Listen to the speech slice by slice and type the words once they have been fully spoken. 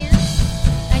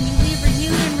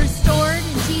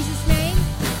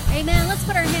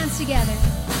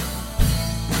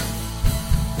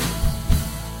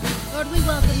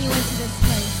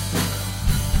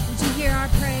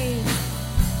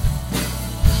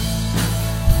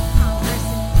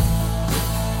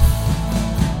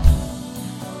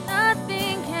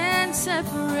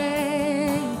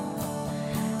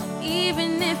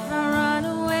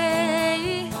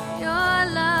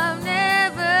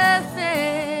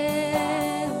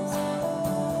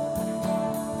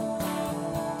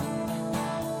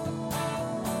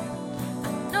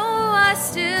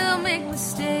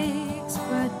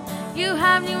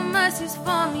mercies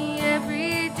for me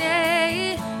every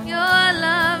day. Your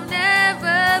love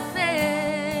never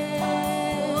fails.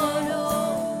 Oh no,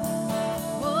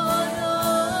 oh no.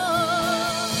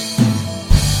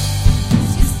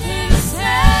 You stay the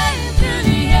same through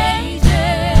the ages.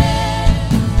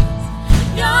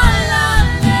 Your love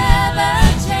never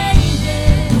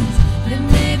changes. There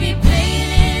may be pain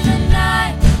in the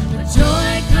night, but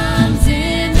joy comes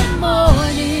in the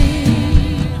morning.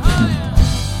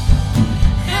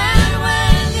 And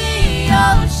when the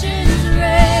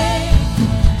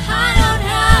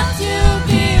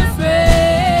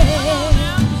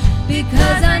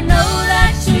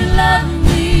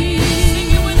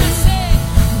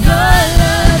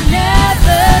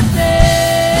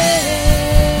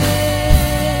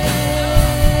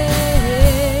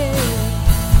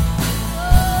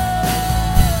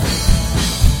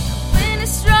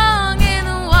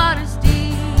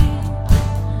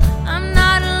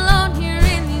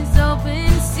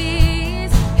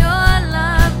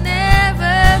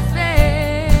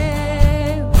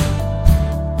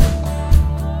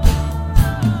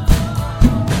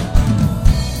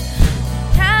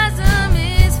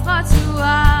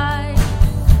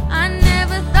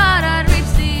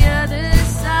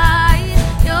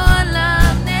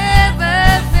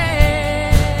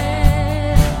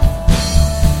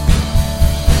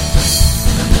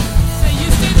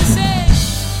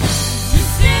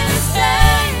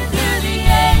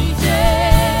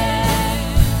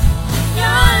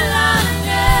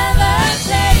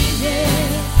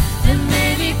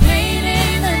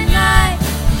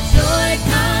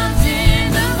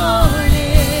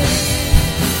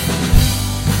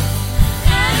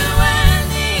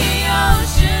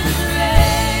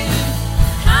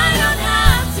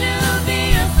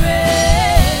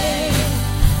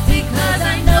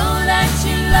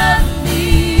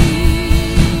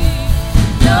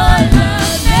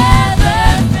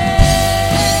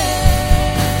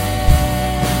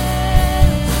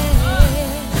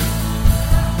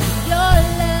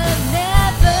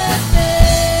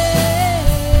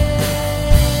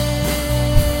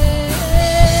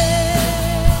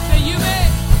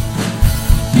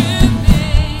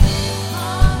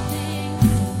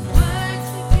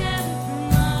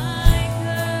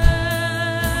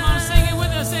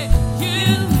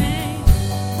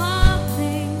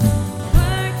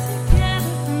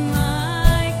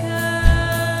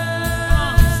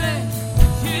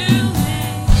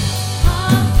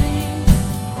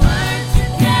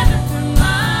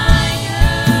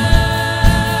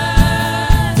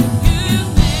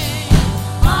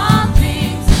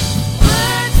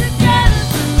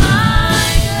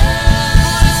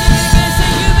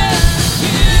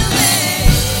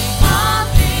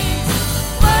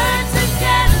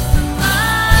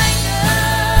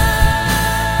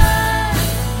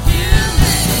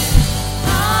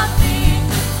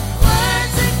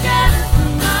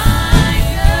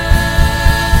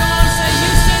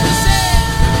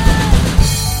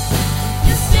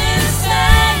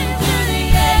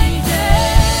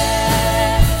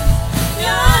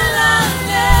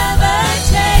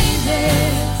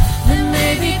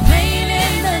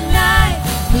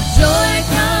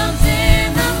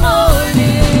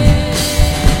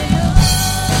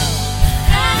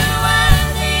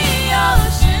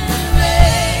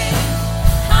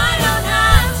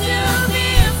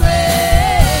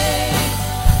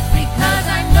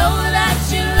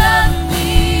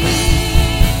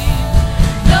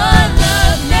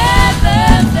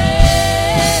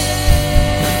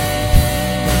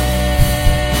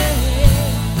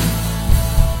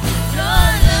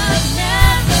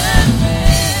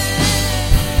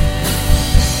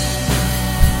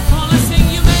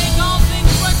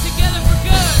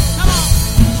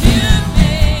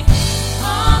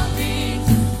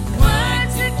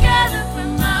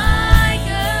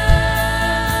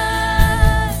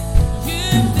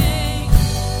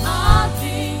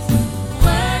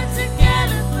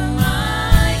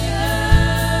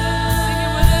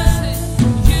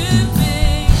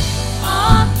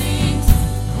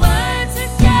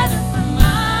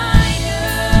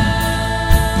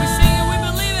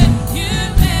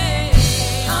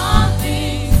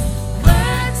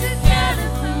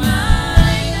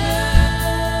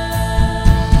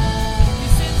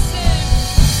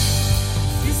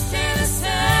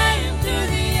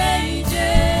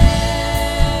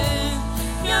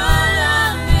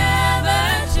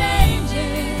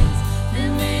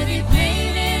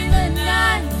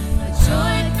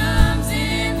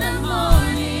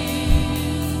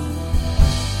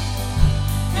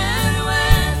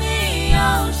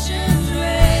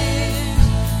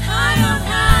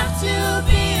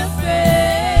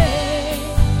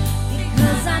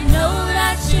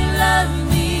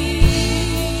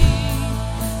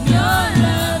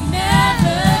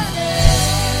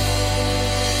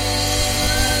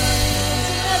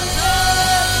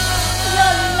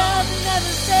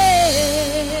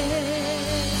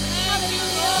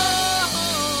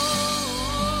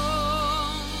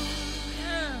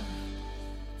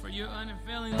your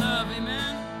unfailing love.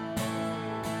 Amen.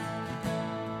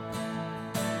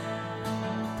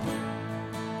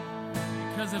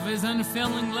 Because of his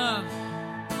unfailing love,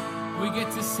 we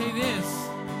get to say this.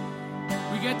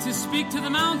 We get to speak to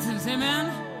the mountains.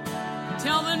 Amen.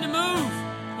 Tell them to move.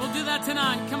 We'll do that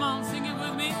tonight. Come on, sing it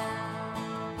with me.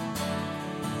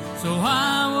 So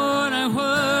why would I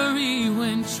worry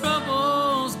when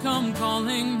troubles come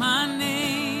calling my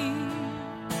name?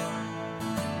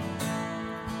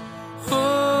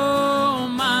 Oh,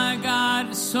 my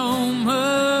God is so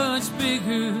much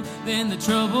bigger than the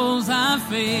troubles I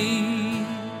face.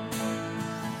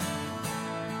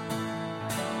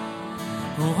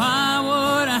 Oh, why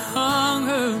would I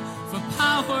hunger for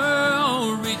power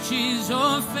or riches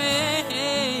or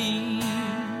fame?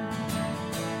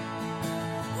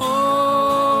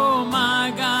 Oh,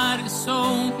 my God is so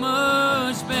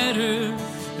much better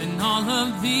than all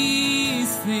of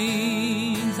these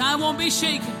things. I won't be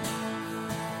shaken.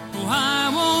 Oh, I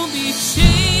won't be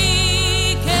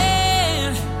shaken.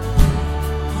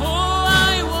 Oh,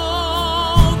 I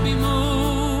won't be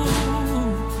moved.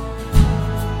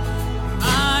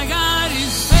 My God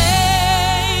is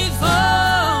faithful.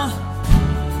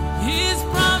 His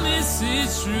promise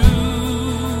is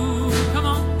true. Come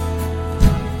on.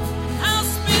 I'll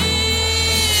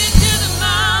speak to the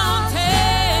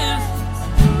mountains.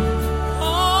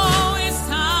 Oh, it's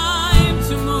time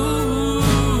to move.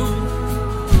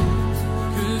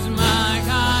 'Cause my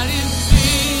God is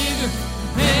bigger,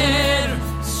 better,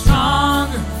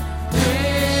 stronger,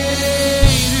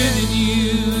 greater than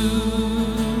you.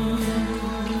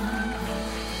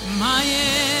 My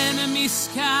enemies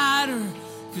scatter,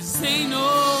 'cause they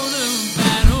know the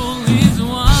battle is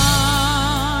won.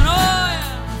 Oh,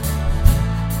 yeah.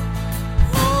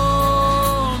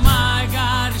 Oh, my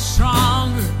God is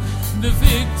stronger. The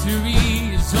victory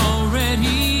is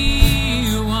already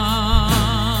won.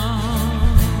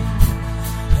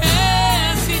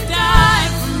 Yes, he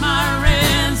died for my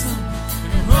ransom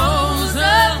and rose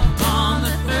up on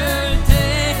the third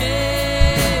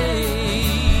day.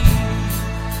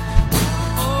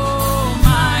 Oh,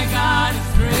 my God is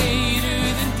greater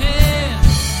than death,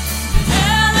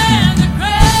 hell and the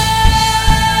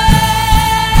grave.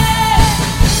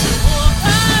 Oh,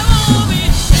 I won't be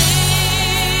shaken.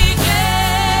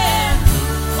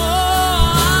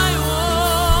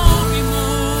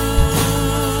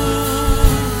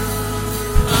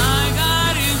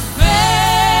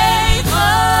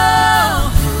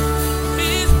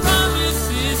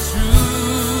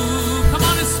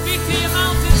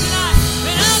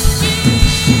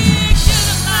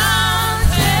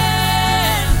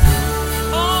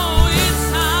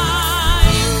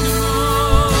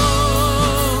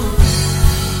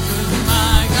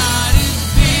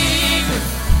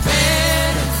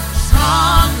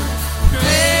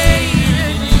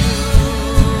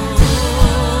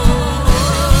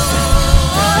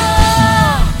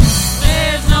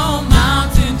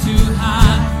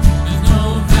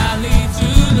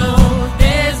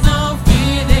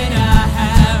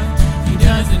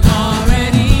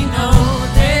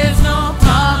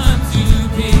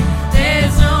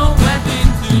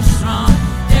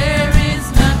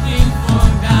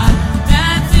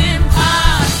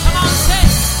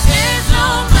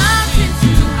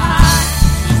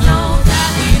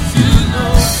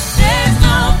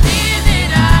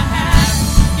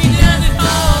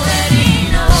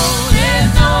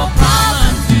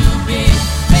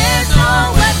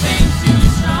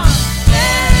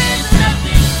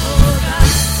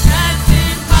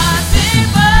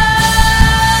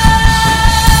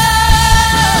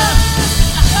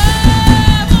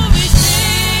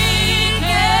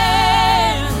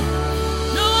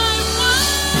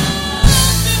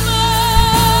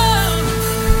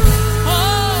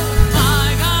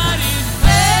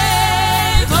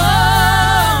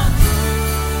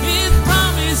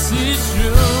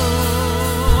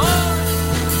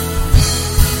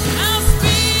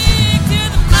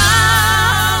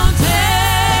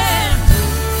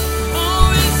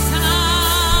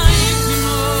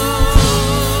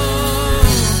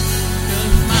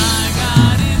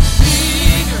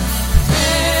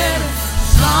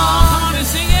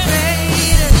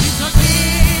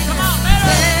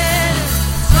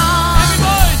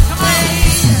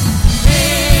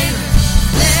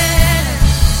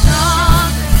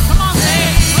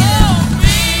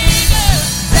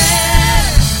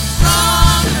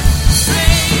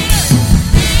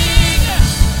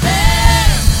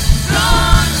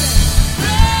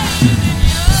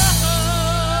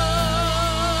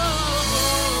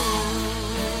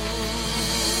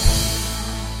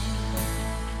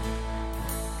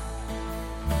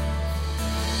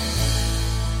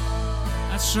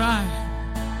 That's right.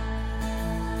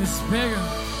 He's bigger.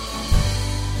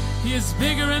 He is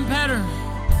bigger and better.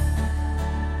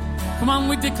 Come on,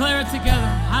 we declare it together.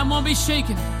 I won't be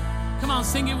shaken. Come on,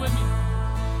 sing it with me.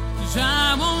 'Cause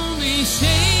I won't be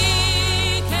shaken.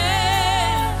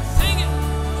 Sing it.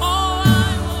 Oh,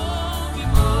 I won't be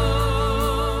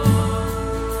moved.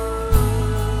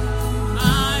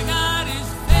 My God is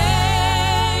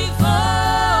faithful.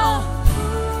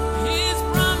 His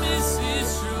promise is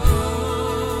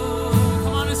true.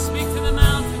 Come on and speak to the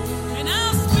mountain. And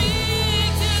I'll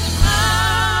speak to the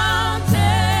mountain.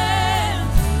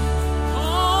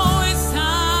 Oh, it's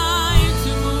time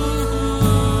to move.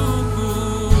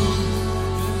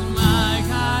 'Cause my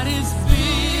God is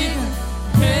big,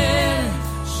 better,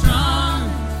 strong,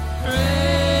 greater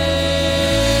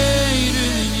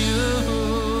than you.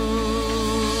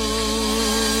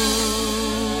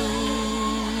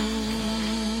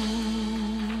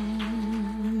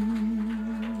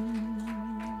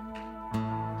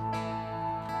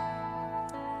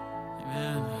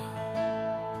 Amen.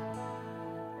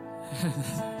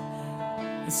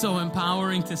 It's so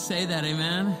empowering to say that,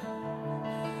 amen.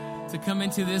 To come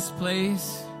into this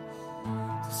place,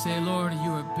 to say, Lord,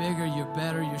 you are bigger, you're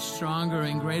better, you're stronger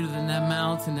and greater than that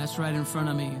mountain that's right in front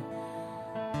of me.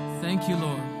 Thank you,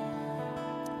 Lord.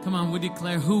 Come on, we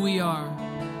declare who we are.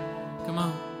 Come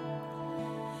on.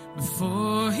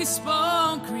 Before he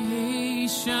spoke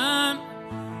creation,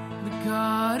 the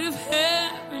God of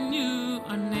heaven knew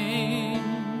our name.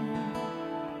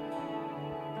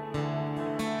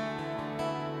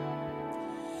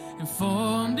 And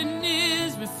formed in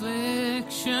his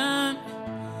reflection,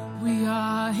 we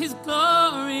are his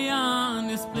glory on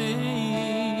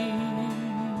display.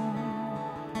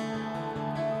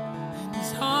 And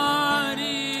his heart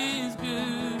is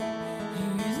good,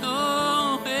 he's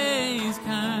always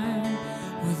kind.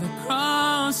 With a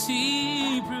cross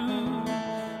he proved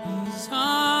he's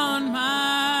on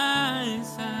my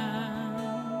side.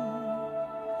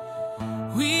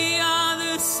 We are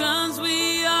the sons,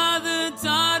 we are the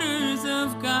daughters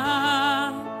of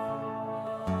God.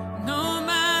 No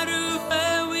matter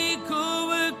where we go,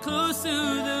 we're close to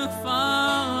the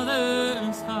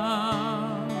Father's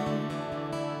heart.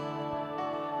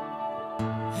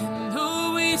 And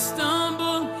though we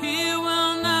stumble, he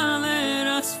will not let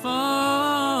us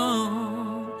fall.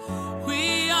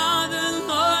 We are the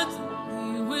Lord's,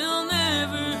 he will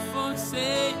never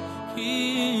forsake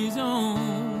his own.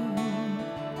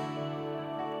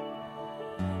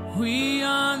 We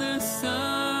are the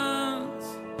sons,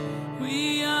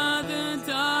 we are the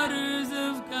daughters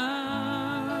of God.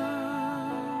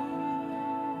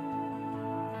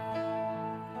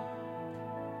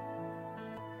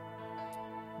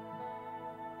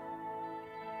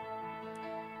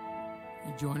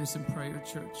 You join us in prayer,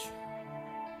 church.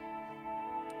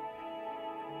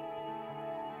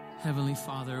 Heavenly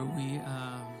Father,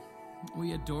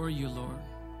 we adore you, Lord.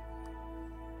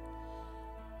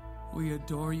 We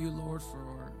adore you, Lord,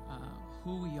 for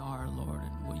who we are, Lord,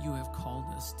 and what you have called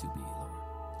us to be, Lord.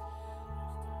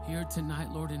 Here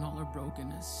tonight, Lord, in all our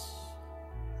brokenness,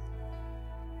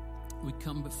 we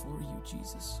come before you,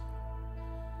 Jesus.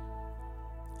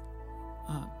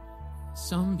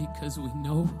 Some because we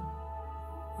know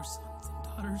we're sons and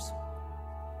daughters.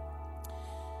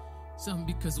 Some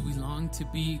because we long to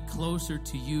be closer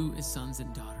to you as sons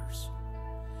and daughters.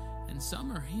 And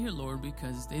some are here, Lord,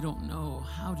 because they don't know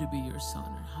how to be your son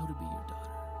or how to be your daughter.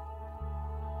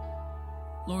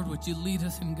 Lord, would you lead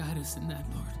us and guide us in that,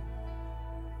 Lord,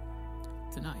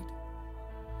 tonight.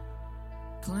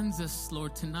 Cleanse us,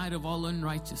 Lord, tonight of all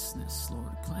unrighteousness,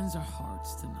 Lord. Cleanse our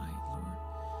hearts tonight, Lord.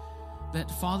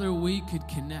 That, Father, we could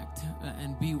connect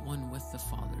and be one with the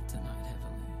Father tonight,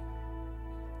 heavenly.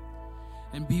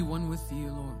 And be one with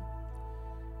you, Lord.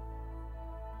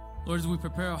 Lord, as we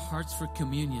prepare our hearts for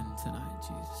communion tonight,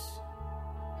 Jesus.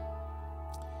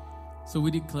 So we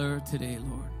declare today,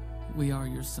 Lord, we are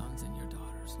your sons and your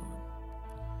daughters, Lord.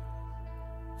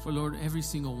 For, Lord, every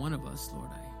single one of us, Lord,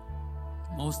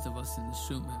 most of us in this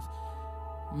room have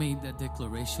made that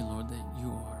declaration, Lord, that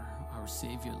you are our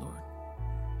Savior, Lord.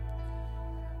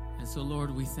 And so,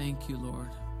 Lord, we thank you,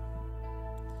 Lord.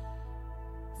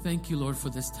 Thank you, Lord, for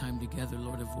this time together,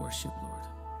 Lord, of worship, Lord.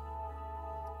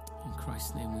 In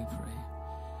Christ's name we pray.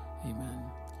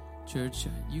 Amen. Church,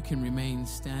 you can remain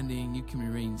standing, you can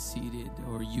remain seated,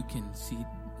 or you can sit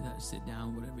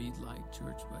down, whatever you'd like,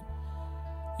 church. But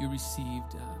you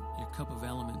received your cup of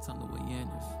elements on the way in.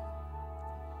 If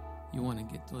you want to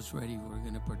get those ready, we're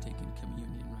going to partake in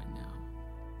communion right now.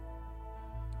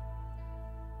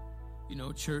 You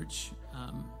know, church,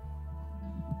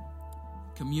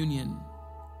 communion,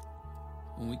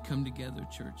 when we come together,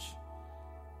 church,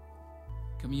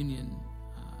 communion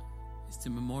is to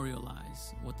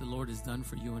memorialize what the Lord has done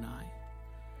for you and I.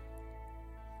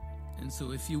 And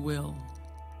so if you will,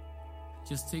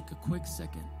 just take a quick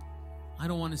second. I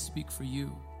don't want to speak for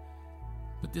you,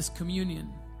 but this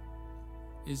communion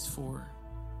is for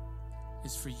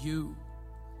you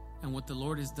and what the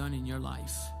Lord has done in your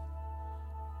life.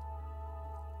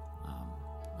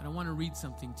 But I want to read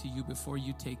something to you before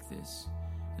you take this.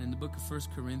 And in the book of 1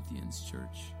 Corinthians,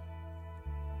 church.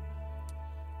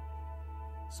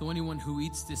 So anyone who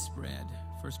eats this bread,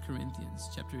 1 Corinthians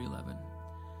chapter 11.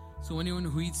 So anyone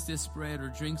who eats this bread or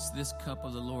drinks this cup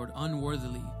of the Lord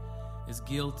unworthily is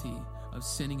guilty of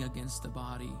sinning against the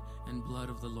body and blood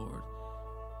of the Lord.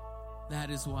 That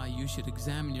is why you should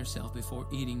examine yourself before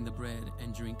eating the bread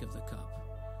and drink of the cup.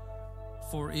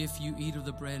 For if you eat of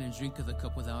the bread and drink of the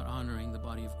cup without honoring the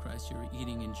body of Christ, you're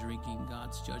eating and drinking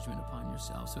God's judgment upon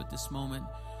yourself. So at this moment,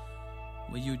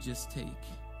 will you just take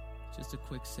just a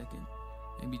quick second,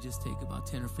 maybe just take about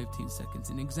 10 or 15 seconds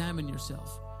and examine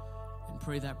yourself and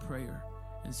pray that prayer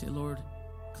and say, Lord,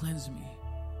 cleanse me,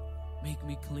 make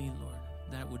me clean, Lord.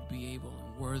 That would be able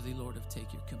and worthy, Lord, of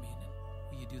take your communion.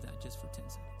 Will you do that just for 10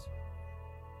 seconds?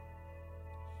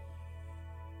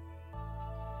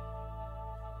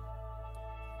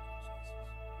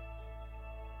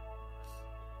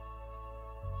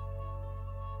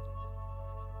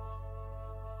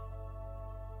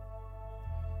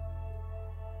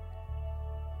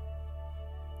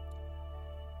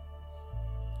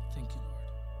 Thank you, Lord.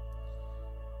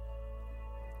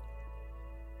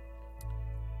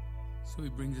 So he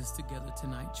brings us together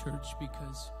tonight, church,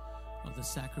 because of the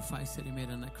sacrifice that he made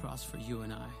on that cross for you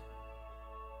and I.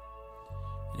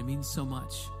 And it means so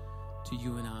much to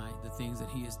you and I, the things that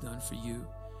he has done for you,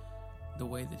 the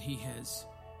way that he has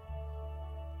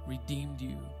redeemed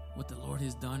you, what the Lord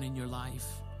has done in your life,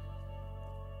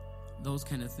 those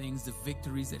kind of things, the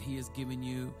victories that he has given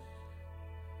you,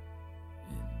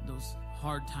 and those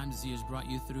hard times he has brought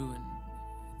you through, and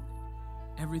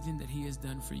everything that he has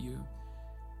done for you.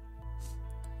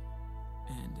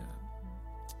 And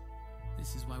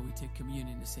this is why we take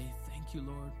communion, to say thank you,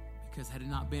 Lord, because had it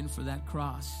not been for that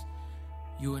cross,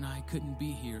 you and I couldn't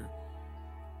be here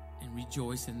and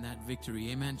rejoice in that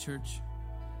victory. Amen, church?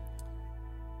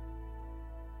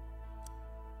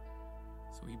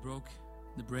 So he broke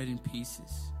the bread in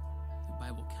pieces. The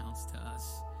Bible counts to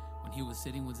us when he was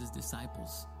sitting with his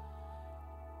disciples.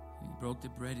 And he broke the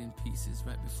bread in pieces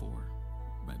right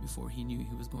before he knew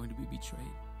he was going to be betrayed.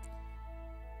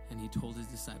 And he told his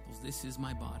disciples, this is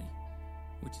my body,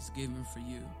 which is given for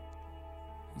you.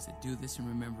 He said, do this in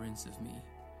remembrance of me.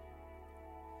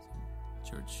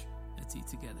 So, church, let's eat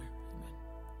together. Amen.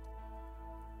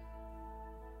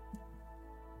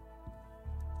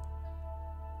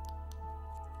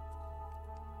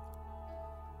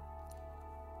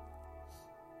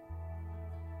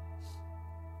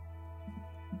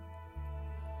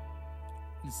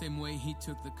 In the same way, he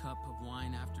took the cup of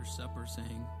wine after supper,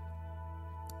 saying,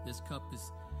 this cup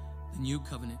is the new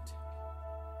covenant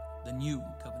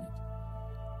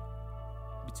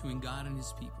between God and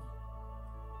his people.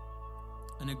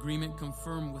 An agreement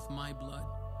confirmed with my blood.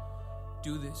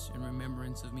 Do this in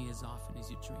remembrance of me as often as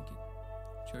you drink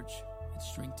it. Church,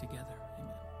 let's drink together.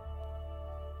 Amen.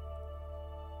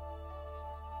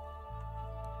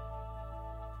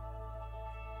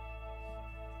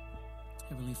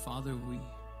 Heavenly Father, we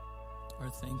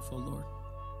are thankful, Lord,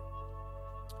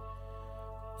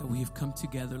 that we have come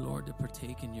together, Lord, to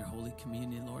partake in your Holy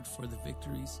Communion, Lord, for the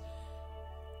victories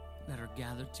that are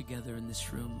gathered together in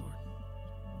this room, Lord.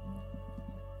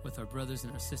 With our brothers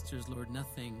and our sisters, Lord,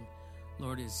 nothing,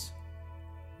 Lord, is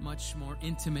much more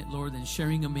intimate, Lord, than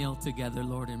sharing a meal together,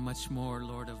 Lord, and much more,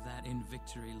 Lord, of that in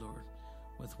victory, Lord,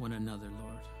 with one another,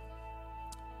 Lord.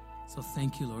 So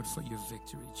thank you, Lord, for your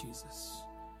victory, Jesus.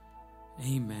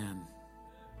 Amen.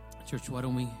 Church, why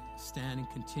don't we stand and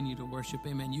continue to worship?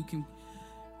 Amen. You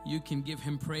can give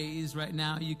him praise right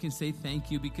now. You can say thank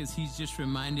you because he's just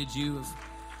reminded you of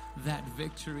that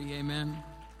victory. Amen.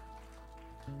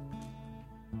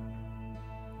 And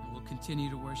we'll continue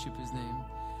to worship his name.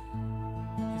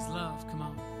 His love, come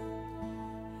on.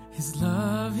 His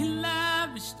love he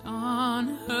lavished on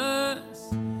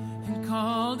us and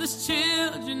called us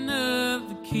children of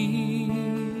the King.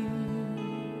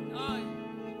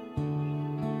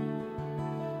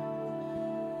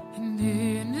 And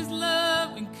in his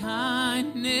love and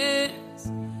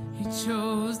kindness, he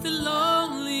chose the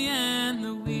lonely and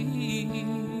the weak.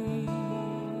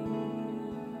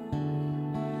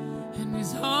 And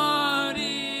his heart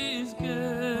is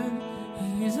good,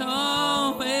 he is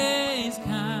always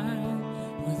kind,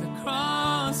 with a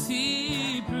cross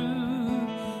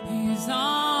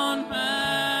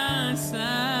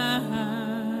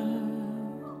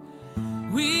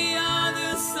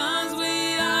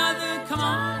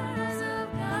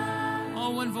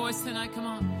one voice tonight. Come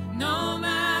on. No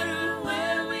matter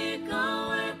where we go,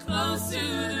 we're close to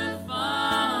the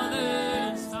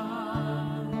Father's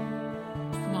heart.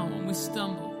 Come on, when we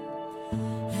stumble.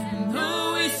 And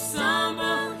though we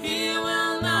stumble, He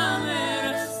will not let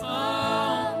us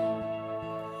fall.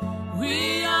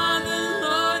 We are the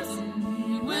Lord's, and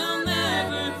He will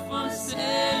never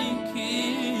forsake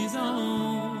His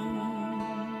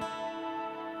own.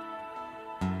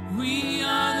 We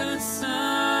are the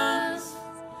sons,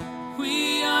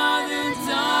 we are the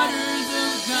daughters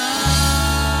of God.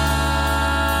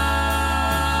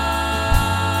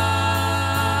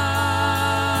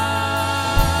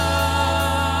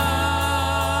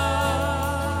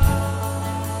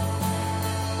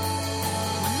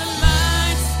 When the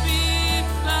lights speak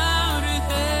louder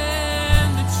than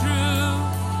the truth,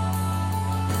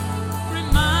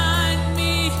 remind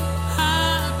me I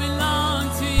belong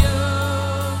to you.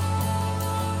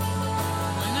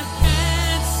 When I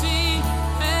can't see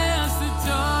past the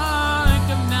dark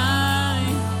of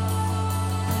night,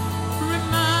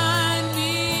 remind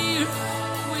me you're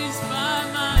always by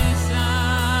my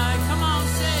side. Come on,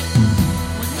 say it.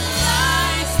 When the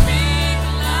lights speak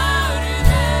louder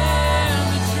than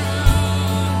the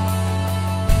truth,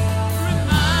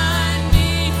 remind me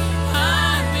I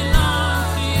belong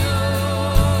to you.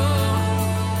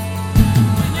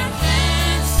 When I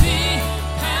can't see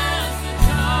past the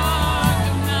dark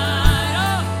of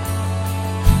night,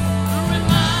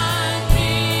 remind me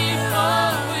you're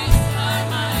always by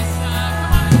my side.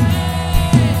 Come on, say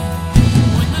it.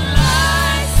 When the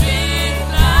lights speak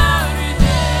louder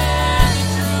than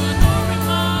the truth,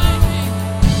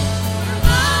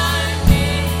 remind me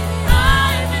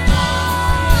I belong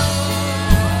to you.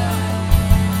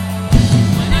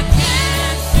 When I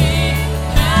can't see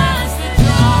past the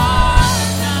dark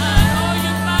night,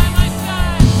 you're by my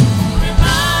side.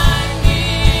 Remind me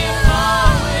you're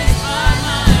always by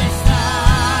my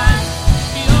side.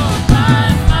 You're by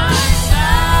my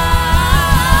side.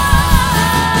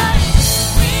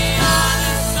 We are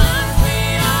the sons, we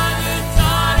are the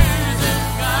daughters of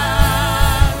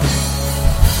God.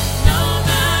 No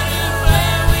matter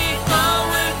where we go,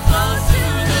 we're close to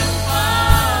the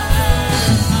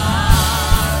Father's heart.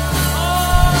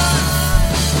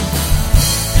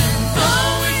 And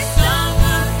though we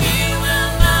stumble, He will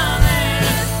not let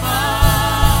us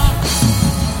fall.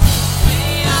 We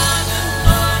are the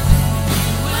Lord's, and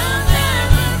He will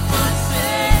never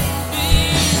forsake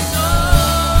His own.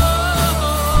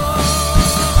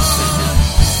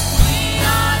 We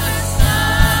are the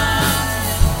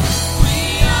sons, we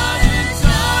are the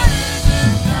daughters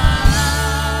of God.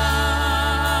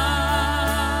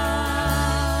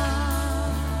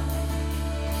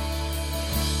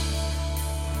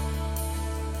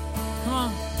 Come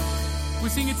on. We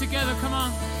sing it together. Come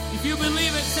on. If you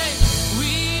believe it, say,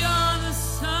 we are the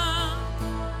Son.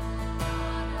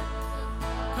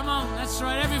 Come on. That's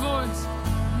right. Every voice.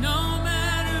 No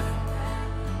matter,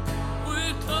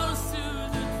 we're close to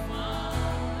the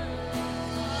Father.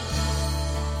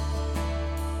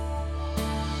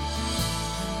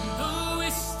 Though we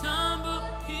stumble,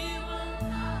 He will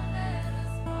not let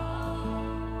us fall.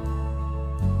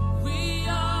 We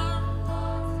are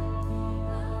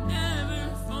never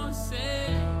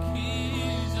forsake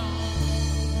His own.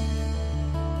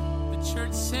 The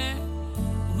church said,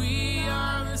 we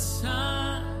are the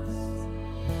sons,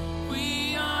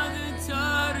 we are the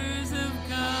daughters of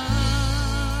God.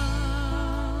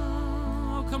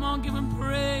 Oh, come on, give Him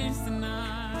praise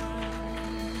tonight.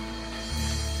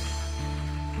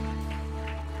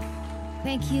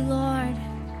 Thank you, Lord.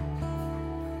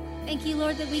 Thank you,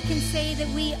 Lord, that we can say that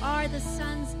we are the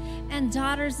sons and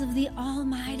daughters of the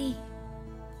Almighty.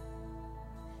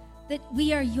 That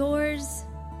we are yours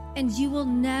and you will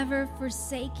never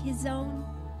forsake His own.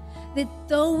 That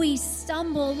though we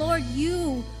stumble, Lord,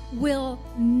 you will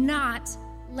not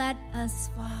let us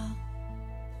fall.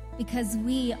 Because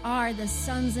we are the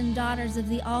sons and daughters of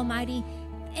the Almighty.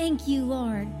 Thank you,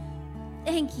 Lord.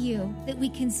 Thank you that we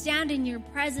can stand in your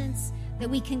presence, that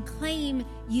we can claim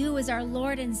you as our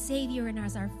Lord and Savior and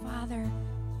as our Father.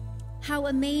 How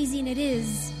amazing it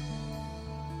is.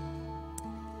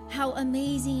 How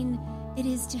amazing it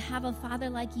is to have a Father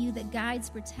like you that guides,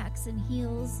 protects, and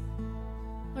heals.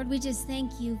 Lord, we just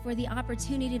thank you for the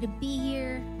opportunity to be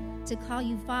here, to call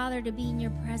you Father, to be in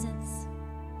your presence.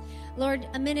 Lord,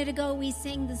 a minute ago we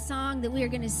sang the song that we are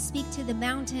going to speak to the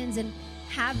mountains and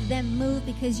have them move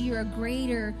because you are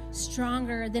greater,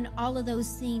 stronger than all of those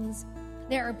things.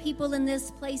 There are people in this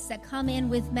place that come in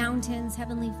with mountains,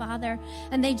 Heavenly Father,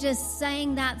 and they just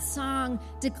sang that song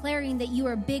declaring that you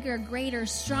are bigger, greater,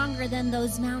 stronger than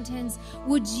those mountains.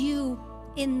 Would you,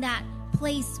 in that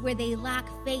place where they lack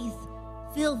faith,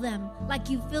 fill them like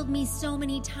you filled me so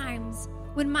many times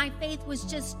when my faith was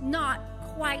just not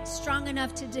quite strong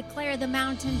enough to declare the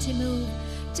mountain to move,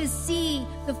 to see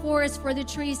the forest for the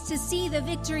trees, to see the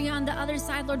victory on the other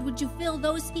side. Lord, would you fill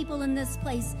those people in this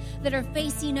place that are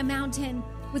facing a mountain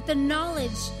with the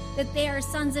knowledge that they are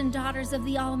sons and daughters of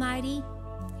the Almighty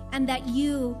and that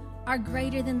you are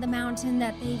greater than the mountain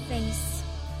that they face.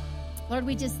 Lord,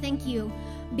 we just thank you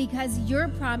because your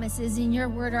promises in your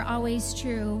word are always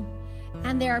true.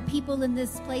 And there are people in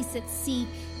this place that seek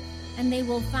and they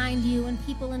will find you, and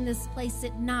people in this place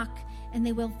that knock and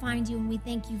they will find you, and we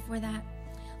thank you for that.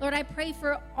 Lord, I pray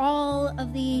for all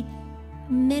of the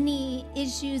many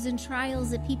issues and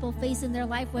trials that people face in their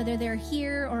life, whether they're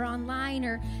here or online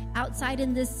or outside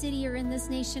in this city or in this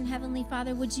nation. Heavenly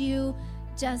Father, would you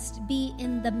just be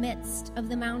in the midst of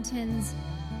the mountains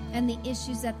and the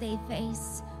issues that they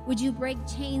face? Would you break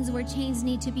chains where chains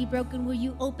need to be broken? Will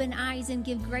you open eyes and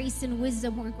give grace and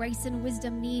wisdom where grace and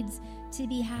wisdom needs to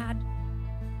be had?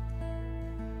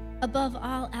 Above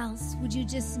all else, would you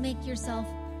just make yourself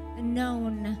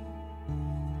known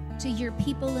to your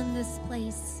people in this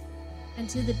place and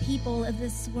to the people of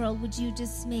this world? Would you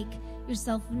just make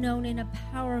yourself known in a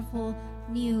powerful,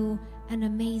 new, and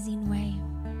amazing way?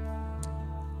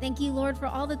 Thank you, Lord, for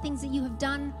all the things that you have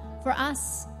done for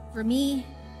us, for me,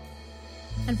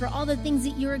 and for all the things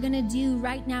that you are going to do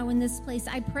right now in this place.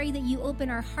 I pray that you open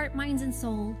our heart, minds, and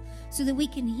soul so that we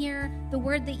can hear the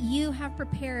word that you have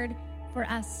prepared for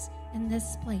us in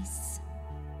this place.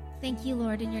 Thank you,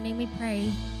 Lord. In your name we pray.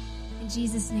 In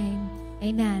Jesus' name,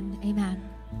 amen. Amen.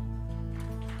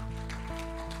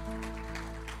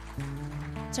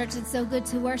 Church, it's so good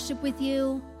to worship with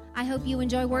you. I hope you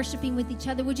enjoy worshiping with each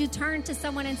other. Would you turn to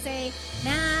someone and say,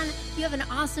 man, you have an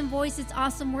awesome voice. It's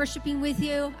awesome worshiping with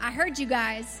you. I heard you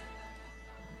guys.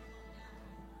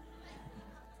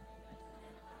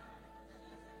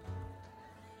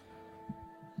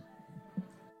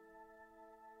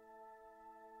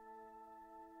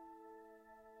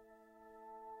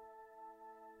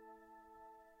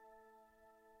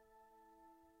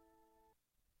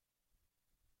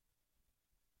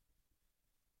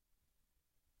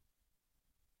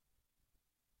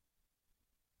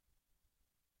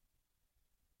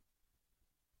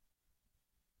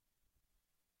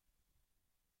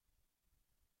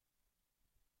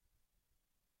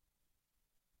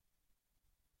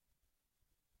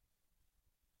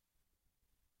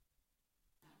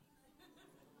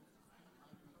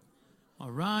 All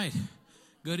right.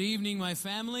 Good evening, my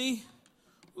family.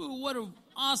 Ooh, what an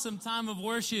awesome time of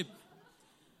worship.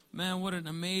 Man, what an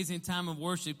amazing time of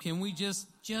worship. Can we just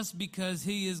because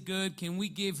he is good, can we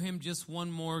give him just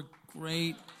one more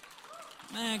great?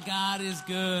 Man, God is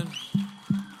good.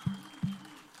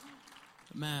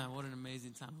 Man, what an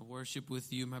amazing time of worship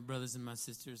with you, my brothers and my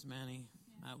sisters. Manny,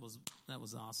 that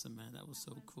was awesome, man. That was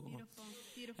so cool. Beautiful,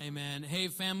 beautiful. Amen. Hey,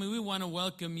 family, we want to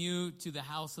welcome you to the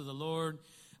house of the Lord.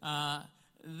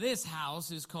 This house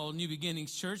is called New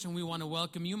Beginnings Church, and we want to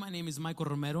welcome you. My name is Michael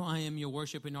Romero. I am your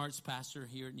worship and arts pastor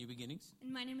here at New Beginnings.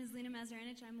 And my name is Lena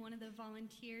Mazaranich. I'm one of the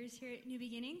volunteers here at New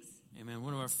Beginnings. Amen.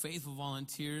 One of our faithful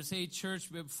volunteers. Hey,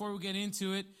 church, before we get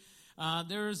into it,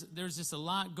 there's just a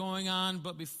lot going on.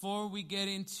 But before we get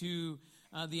into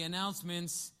the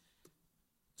announcements,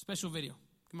 special video.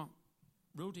 Come on.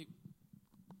 Rotate.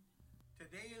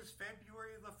 Today is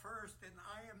February the 1st, and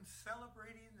I am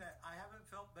celebrating that I haven't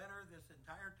felt better this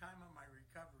entire time of my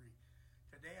recovery.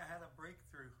 Today I had a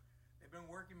breakthrough. They've been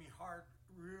working me hard,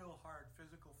 real hard,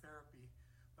 physical therapy,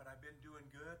 but I've been doing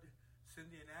good.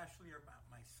 Cindy and Ashley are by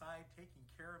my side, taking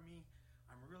care of me.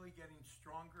 I'm really getting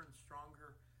stronger and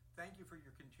stronger. Thank you for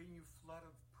your continued flood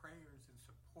of prayers and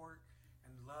support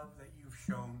and love that you've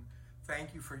shown.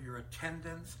 Thank you for your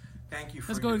attendance. Thank you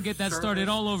for Let's go and get that started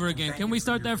all over again. Can we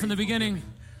start that from the beginning?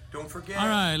 Don't forget. All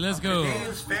right, let's go. Today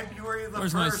is February the 1st.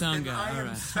 Where's my sound guy? I All am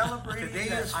right. celebrating. Today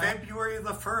is February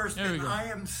the 1st, There we and go. I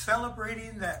am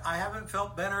celebrating that I haven't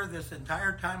felt better this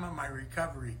entire time of my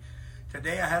recovery.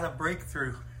 Today I had a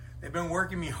breakthrough. They've been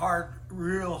working me hard,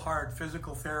 real hard,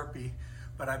 physical therapy,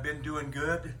 but I've been doing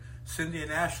good. Cindy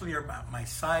and Ashley are by my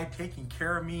side, taking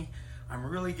care of me. I'm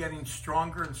really getting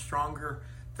stronger and stronger.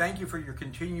 Thank you for your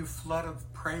continued flood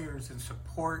of prayers and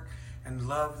support and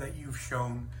love that you've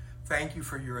shown. Thank you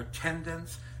for your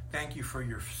attendance. Thank you for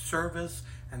your service.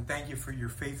 And thank you for your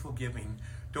faithful giving.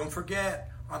 Don't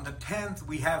forget, on the 10th,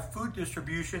 we have food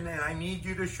distribution, and I need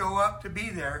you to show up to be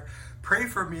there. Pray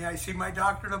for me. I see my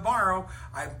doctor tomorrow.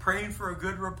 I'm praying for a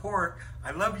good report.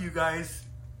 I love you guys.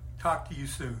 Talk to you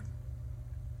soon.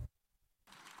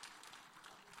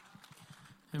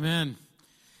 Amen.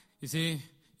 You see,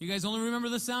 You guys only remember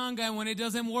the sound guy when it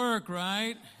doesn't work,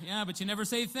 right? Yeah, but you never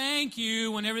say thank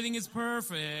you when everything is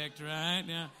perfect, right?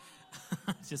 Yeah.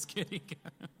 Just kidding.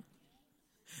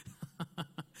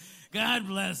 God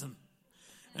bless him.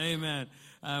 Amen.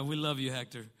 We love you,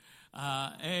 Hector.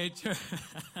 Hey,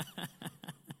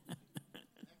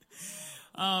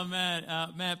 oh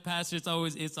man, Pastor, it's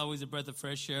always a breath of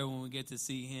fresh air when we get to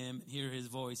see him, hear his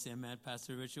voice. Amen,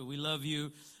 Pastor Richard, we love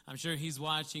you. I'm sure he's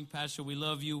watching, Pastor. We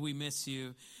love you. We miss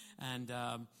you. And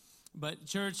but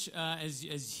church, as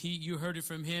you heard it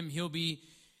from him, he'll be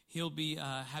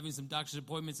having some doctor's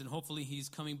appointments, and hopefully he's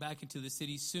coming back into the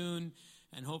city soon.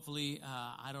 And hopefully,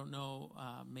 I don't know,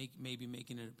 maybe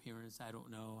making an appearance. I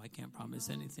don't know. I can't promise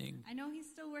anything. I know he's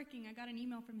still working. I got an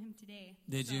email from him today.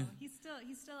 Did you? He's still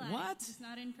at What? it. Just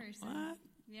not in person. What?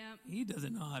 Yeah. He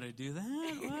doesn't know how to do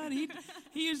that. What? He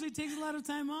usually takes a lot of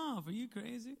time off. Are you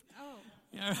crazy? Oh,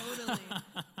 Yeah. totally.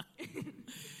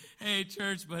 Hey,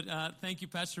 church, but thank you,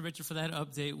 Pastor Richard, for that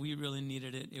update. We really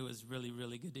needed it. It was really,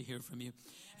 really good to hear from you.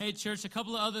 Hey, church, a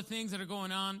couple of other things that are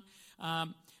going on.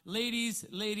 Ladies,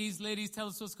 tell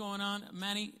us what's going on.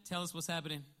 Manny, tell us what's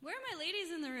happening. Where are my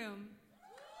ladies in the room?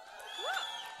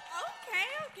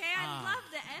 Okay. I love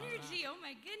the energy. Oh,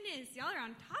 my goodness. Y'all are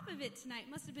on top of it tonight.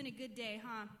 Must have been a good day,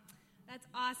 huh? That's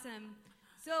awesome.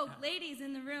 So, ladies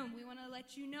in the room, we want to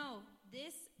let you know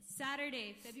this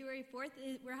Saturday, February 4th,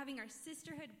 we're having our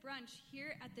sisterhood brunch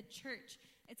here at the church.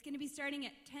 It's going to be starting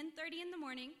at 10:30 in the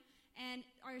morning, and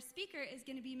our speaker is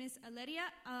going to be Miss Aleria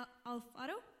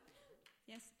Alfaro.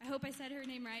 Yes, I hope I said her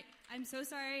name right. I'm so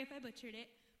sorry if I butchered it,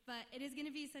 but it is going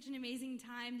to be such an amazing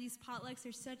time. These potlucks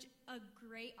are such a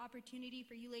great opportunity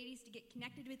for you ladies to get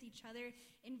connected with each other.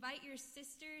 Invite your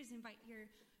sisters, invite your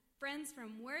friends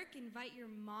from work, invite your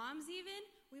moms even.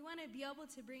 We want to be able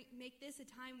to make this a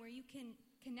time where you can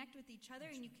connect with each other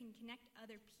and you can connect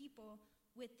other people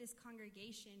with this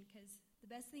congregation, because the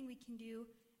best thing we can do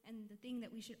and the thing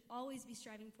that we should always be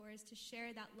striving for is to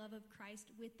share that love of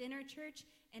Christ within our church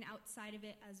and outside of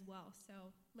it as well. So,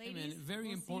 ladies, Amen. Very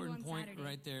we'll important see you on point Saturday.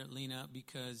 right there, Lena,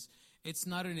 because it's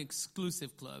not an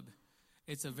exclusive club.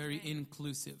 It's a very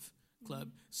inclusive club.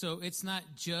 So it's not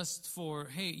just for,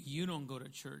 hey, you don't go to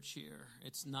church here.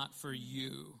 It's not for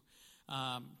you.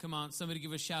 Come on, somebody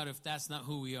give a shout if that's not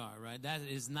who we are, right? That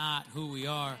is not who we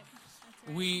are. That's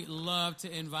right. We love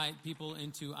to invite people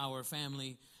into our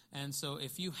family. And so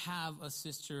if you have a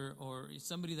sister or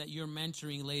somebody that you're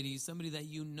mentoring, ladies, somebody that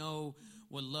you know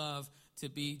would love to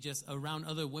be just around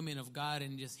other women of God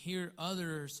and just hear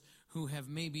others who have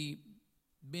maybe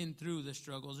been through the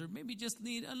struggles, or maybe just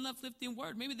need an uplifting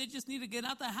word. Maybe they just need to get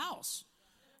out the house.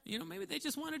 You know, maybe they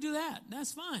just want to do that.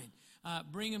 That's fine.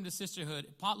 Bring them to sisterhood.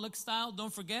 Potluck style,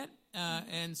 don't forget.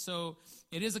 And so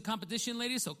it is a competition,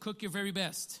 ladies, so cook your very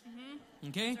best.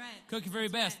 Okay? That's right. Cook your very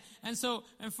That's best. right.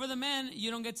 And for the men,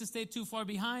 you don't get to stay too far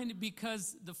behind,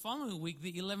 because the following week,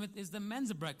 the 11th, is the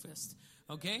men's breakfast.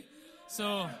 Okay?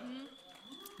 So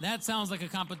that sounds like a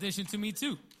competition to me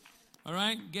too. All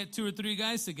right? Get 2 or 3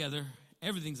 guys together.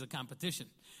 Everything's a competition.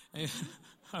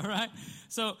 All right?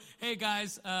 So, hey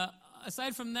guys,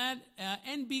 aside from that,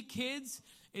 NB Kids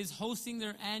is hosting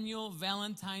their annual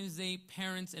Valentine's Day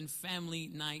Parents and Family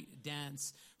Night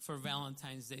Dance for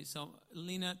Valentine's Day. So,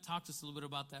 Lena, talk to us a little bit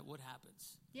about that. What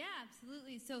happens? Yeah,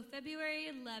 absolutely. So February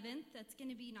 11th, that's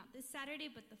going to be not this Saturday,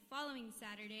 but the following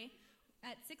Saturday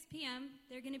at 6 p.m.,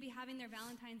 they're going to be having their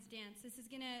Valentine's dance. This is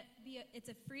going to be it's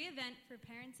a free event for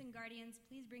parents and guardians.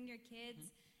 Please bring your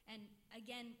kids. And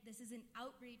again, this is an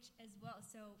outreach as well.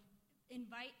 So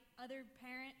invite other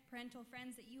parental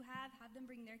friends that you have them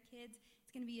bring their kids.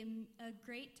 It's going to be a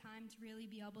great time to really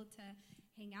be able to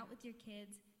hang out with your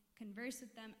kids, converse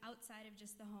with them outside of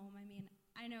just the home. I mean,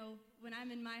 I know when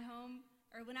I'm in my home,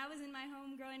 or when I was in my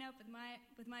home growing up with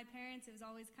my parents, it was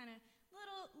always kind of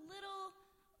little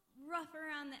rough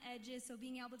around the edges. So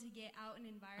being able to get out in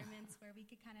environments where we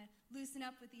could kind of loosen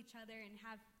up with each other and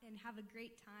have a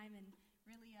great time and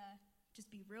really just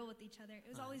be real with each other,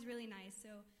 it was always really nice.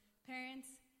 So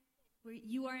parents,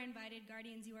 you are invited,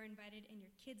 guardians, you are invited, and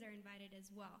your kids are invited as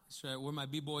well. That's right. Where my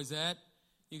B-boys at?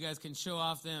 You guys can show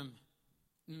off them.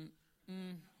 You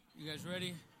guys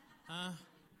ready? Huh?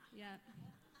 Yeah.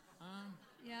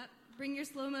 Yeah. Bring your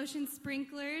slow motion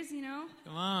sprinklers, you know.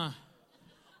 Come on.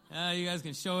 You guys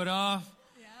can show it off.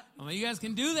 Yeah. Well, you guys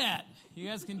can do that. You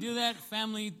guys can do that.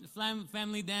 Family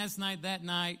dance night that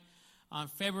night on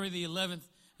February the 11th.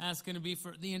 That's going to be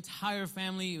for the entire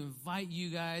family. Invite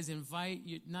you guys. Invite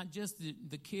you, not just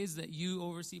the kids that you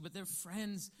oversee, but their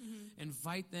friends.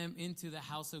 Invite them into the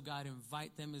house of God.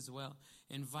 Invite them as well.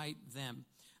 Invite them.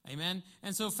 Amen.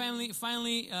 And so finally,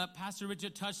 Pastor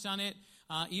Richard touched on it.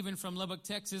 even from Lubbock,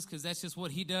 Texas, because that's just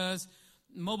what he does.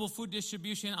 Mobile food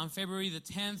distribution on February the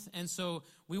 10th. And so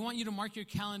we want you to mark your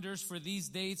calendars for these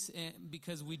dates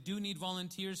because we do need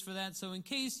volunteers for that. So in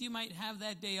case you might have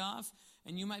that day off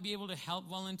and you might be able to help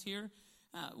volunteer,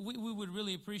 we would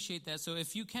really appreciate that. So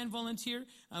if you can volunteer,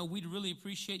 we'd really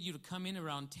appreciate you to come in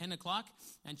around 10 o'clock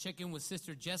and check in with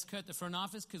Sister Jessica at the front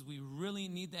office because we really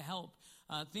need the help.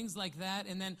 Things like that.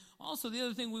 And then also the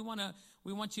other thing we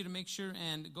want you to make sure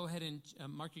and go ahead and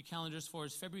mark your calendars for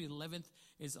is February 11th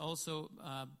is also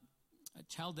a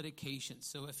child dedication.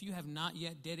 So if you have not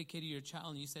yet dedicated your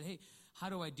child and you said, hey, how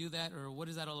do I do that? Or what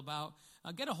is that all about?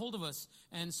 Get a hold of us.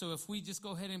 And so if we just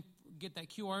go ahead and get that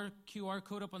QR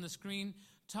code up on the screen,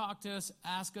 talk to us,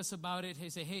 ask us about it. Hey,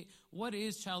 say, hey, what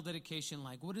is child dedication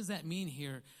like? What does that mean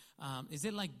here? Is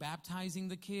it like baptizing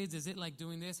the kids? Is it like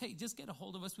doing this? Hey, just get a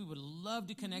hold of us. We would love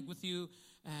to connect with you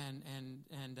and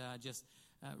just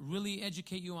really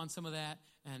educate you on some of that.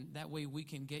 And that way we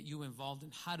can get you involved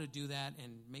in how to do that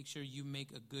and make sure you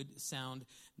make a good, sound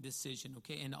decision,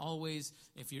 okay? And always,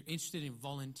 if you're interested in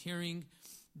volunteering,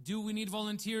 do we need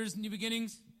volunteers in New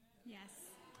Beginnings? Yes.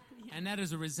 And that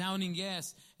is a resounding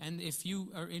yes. And if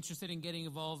you are interested in getting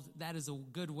involved, that is a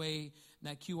good way.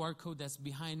 That QR code that's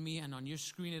behind me and on your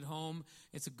screen at home,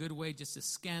 it's a good way just to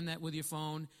scan that with your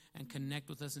phone and connect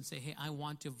with us and say, hey, I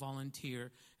want to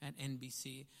volunteer at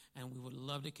NBC. And we would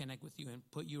love to connect with you and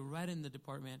put you right in the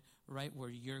department, right where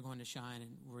you're going to shine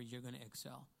and where you're going to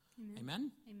excel.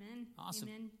 Amen? Amen. Awesome.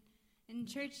 Amen. In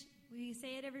church, we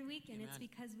say it every week, and Amen. it's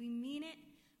because we mean it.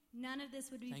 None of this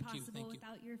would be Thank you. possible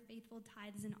without your faithful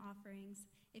tithes and offerings.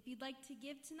 If you'd like to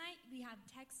give tonight, we have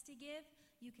text to give.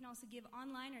 You can also give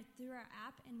online or through our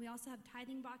app, and we also have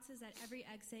tithing boxes at every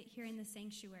exit here in the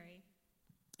sanctuary.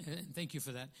 Thank you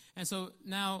for that. And so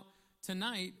now,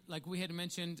 tonight, like we had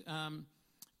mentioned,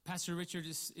 Pastor Richard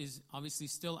is obviously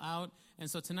still out. And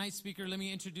so tonight's speaker, let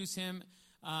me introduce him.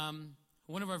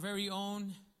 One of our very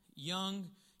own young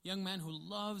man who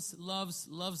loves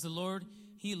the Lord.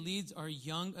 He leads our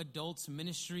young adults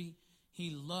ministry. He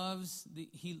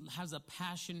has a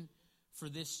passion for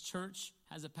this church,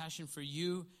 has a passion for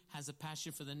you, has a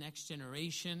passion for the next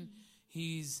generation.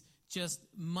 He's just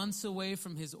months away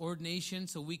from his ordination,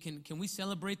 so can we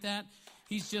celebrate that?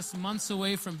 He's just months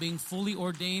away from being fully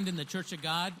ordained in the Church of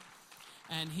God,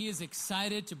 and he is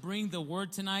excited to bring the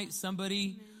word tonight.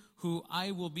 Somebody who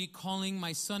I will be calling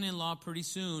my son-in-law pretty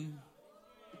soon.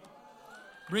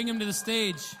 Bring him to the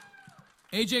stage.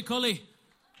 AJ Culley.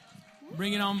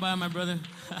 Bring it on by, my brother.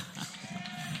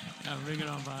 Yeah, bring it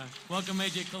on by. Welcome,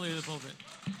 AJ Culley, to the pulpit.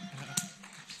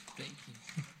 Thank you.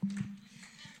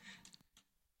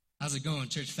 How's it going,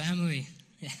 church family?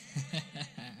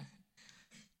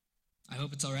 I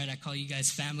hope it's all right. I call you guys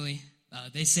family.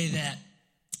 They say that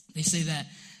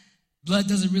blood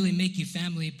doesn't really make you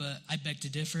family, but I beg to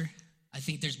differ. I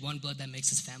think there's one blood that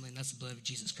makes us family, and that's the blood of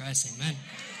Jesus Christ. Amen.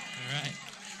 All right.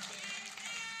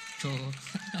 Cool.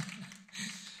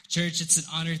 Church, it's an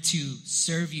honor to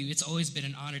serve you. It's always been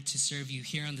an honor to serve you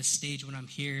here on the stage when I'm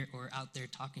here or out there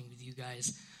talking with you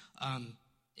guys.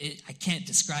 I can't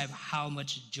describe how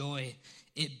much joy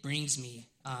it brings me.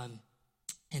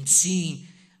 And seeing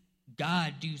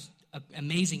God do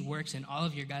amazing works in all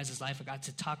of your guys' life. I got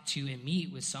to talk to and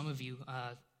meet with some of you.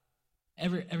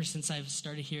 Ever since I've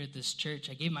started here at this church,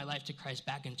 I gave my life to Christ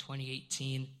back in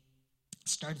 2018.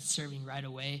 Started serving right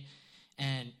away.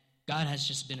 And God has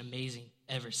just been amazing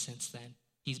ever since then.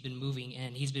 He's been moving,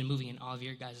 and he's been moving in all of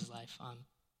your guys' life.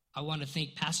 I want to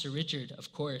thank Pastor Richard,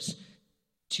 of course,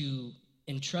 to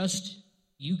entrust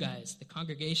you guys, the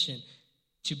congregation,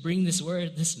 to bring this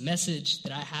word, this message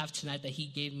that I have tonight that he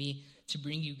gave me to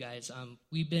bring you guys.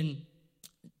 We've been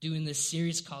doing this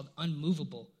series called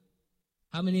Unmovable.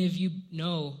 How many of you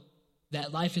know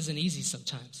that life isn't easy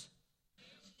sometimes?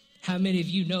 How many of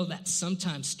you know that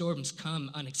sometimes storms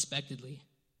come unexpectedly?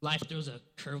 Life throws a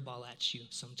curveball at you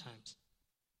sometimes.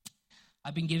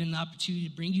 I've been given the opportunity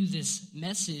to bring you this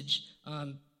message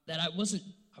that I wasn't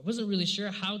really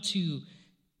sure how to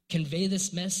convey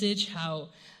this message, how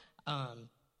I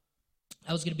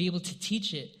was going to be able to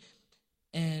teach it.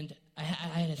 And I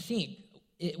had to think.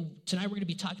 Tonight we're going to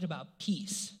be talking about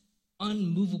peace,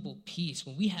 unmovable peace.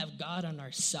 When we have God on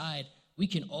our side, we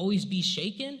can always be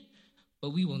shaken, but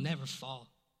we will never fall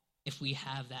if we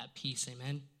have that peace,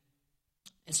 amen?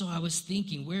 And so I was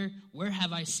thinking, where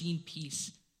have I seen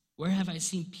peace? Where have I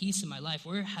seen peace in my life?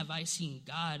 Where have I seen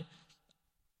God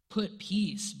put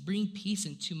peace, bring peace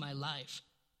into my life?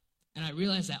 And I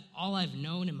realized that all I've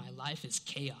known in my life is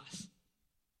chaos.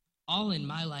 All in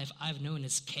my life I've known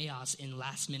is chaos in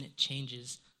last-minute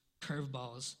changes,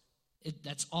 curveballs,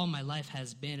 That's all my life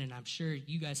has been, and I'm sure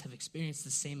you guys have experienced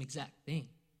the same exact thing,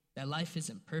 that life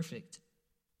isn't perfect.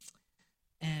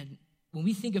 And when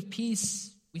we think of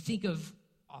peace, we think of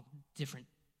all different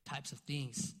types of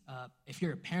things. If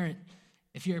you're a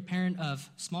parent of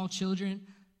small children,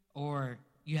 or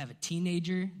you have a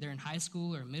teenager, they're in high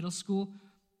school or middle school,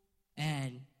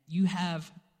 and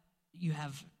youth.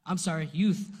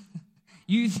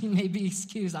 Youth, you may be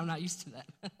excused. I'm not used to that.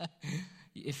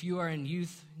 If you are in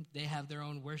youth, they have their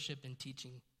own worship and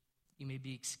teaching. You may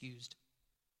be excused.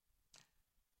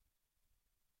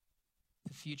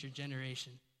 The future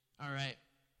generation. All right.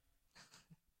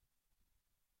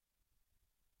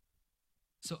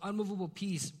 So unmovable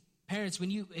peace. Parents,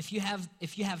 if you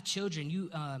have children,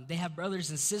 they have brothers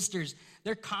and sisters,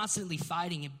 they're constantly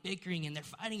fighting and bickering, and they're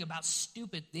fighting about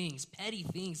stupid things, petty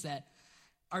things that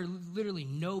are literally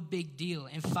no big deal.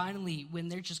 And finally, when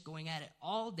they're just going at it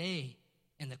all day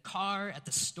in the car, at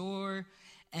the store,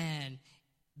 and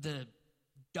the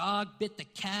dog bit the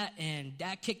cat, and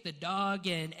dad kicked the dog,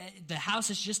 and the house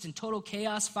is just in total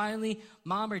chaos, finally,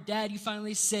 mom or dad, you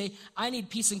finally say, I need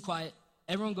peace and quiet.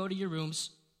 Everyone go to your rooms.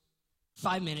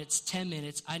 5 minutes, 10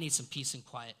 minutes, I need some peace and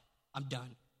quiet. I'm done.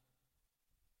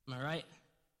 Am I right?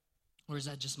 Or is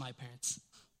that just my parents?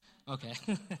 Okay.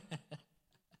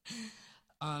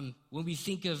 When we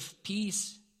think of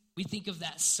peace, we think of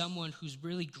that someone who's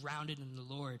really grounded in the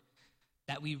Lord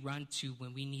that we run to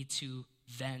when we need to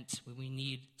vent, when we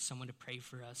need someone to pray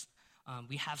for us.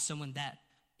 We have someone that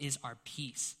is our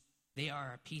peace. They are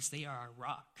our peace. They are our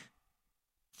rock.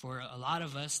 For a lot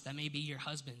of us, that may be your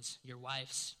husbands, your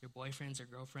wives, your boyfriends or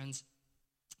girlfriends.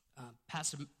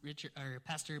 Pastor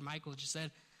Michael just said,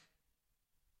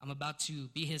 I'm about to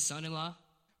be his son-in-law.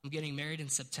 I'm getting married in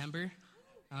September.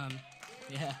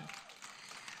 Yeah.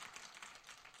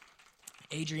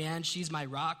 Adrienne, she's my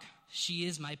rock. She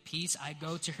is my peace. I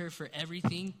go to her for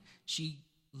everything. She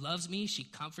loves me. She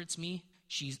comforts me.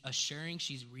 She's assuring.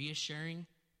 She's reassuring.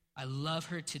 I love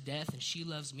her to death, and she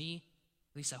loves me.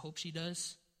 At least I hope she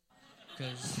does.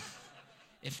 Because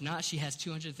if not, she has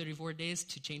 234 days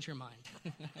to change her mind.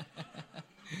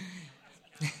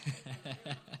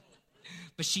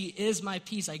 But she is my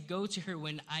peace. I go to her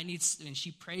when I need, and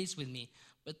she prays with me.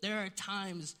 But there are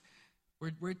times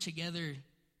where we're together,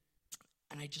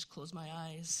 and I just close my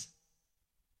eyes.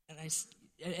 And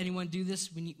anyone do this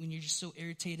when you're just so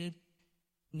irritated,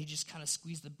 and you just kind of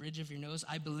squeeze the bridge of your nose?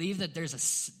 I believe that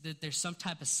there's some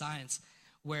type of science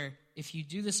where if you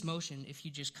do this motion, if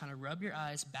you just kind of rub your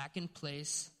eyes back in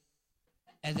place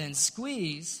and then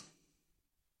squeeze,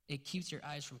 it keeps your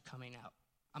eyes from coming out.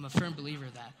 I'm a firm believer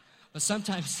of that. But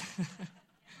sometimes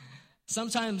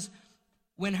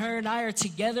when her and I are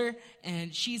together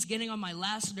and she's getting on my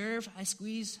last nerve, I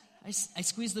squeeze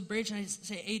the bridge and I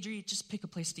say, Adri, just pick a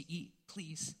place to eat,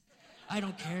 please. I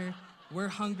don't care. We're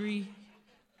hungry.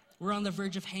 We're on the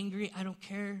verge of hangry. I don't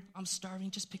care. I'm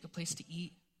starving. Just pick a place to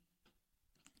eat.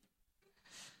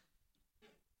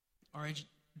 Or I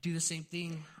do the same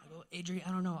thing. I go, Adri,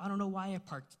 I don't know why I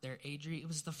parked there, Adri. It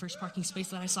was the first parking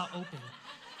space that I saw open.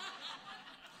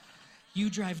 You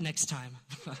drive next time.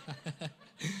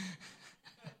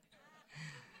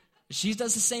 She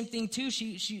does the same thing too.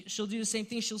 She'll do the same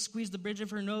thing. She'll squeeze the bridge of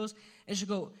her nose, and she'll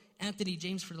go, Anthony,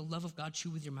 James, for the love of God, chew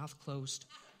with your mouth closed.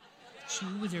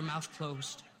 Chew with your mouth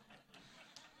closed.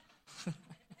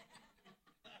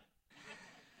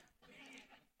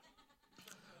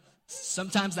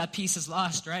 Sometimes that peace is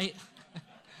lost, right?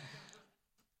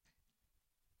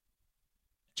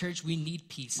 Church, we need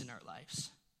peace in our lives.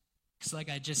 Because like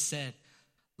I just said,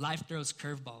 life throws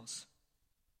curveballs.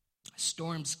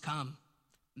 Storms come.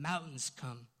 Mountains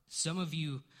come. Some of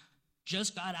you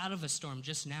just got out of a storm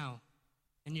just now.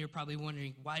 And you're probably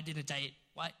wondering, why didn't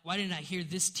I hear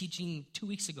this teaching 2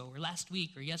 weeks ago or last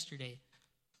week or yesterday?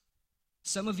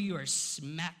 Some of you are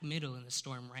smack middle in the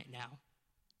storm right now.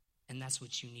 And that's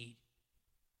what you need.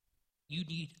 You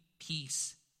need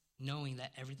peace, knowing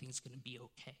that everything's going to be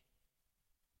okay.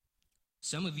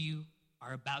 Some of you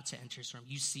are about to enter a storm.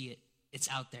 You see it. It's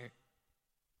out there.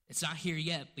 It's not here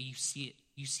yet, but you see it.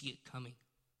 You see it coming.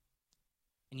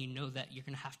 And you know that you're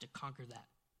going to have to conquer that.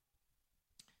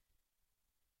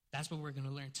 That's what we're going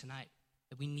to learn tonight,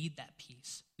 that we need that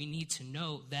peace. We need to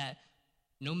know that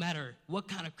no matter what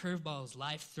kind of curveballs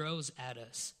life throws at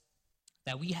us,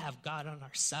 that we have God on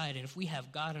our side. And if we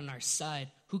have God on our side,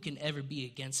 who can ever be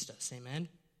against us? Amen?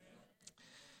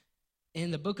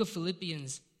 In the book of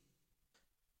Philippians,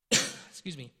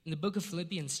 in the book of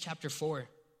Philippians chapter 4,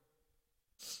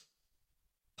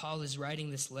 Paul is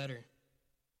writing this letter.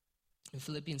 In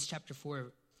Philippians chapter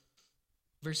 4,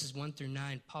 verses 1 through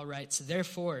 9, Paul writes,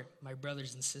 Therefore, my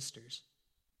brothers and sisters,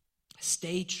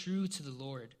 Stay true to the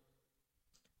Lord.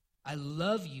 I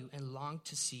love you and long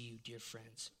to see you, dear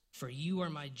friends, for you are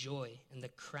my joy and the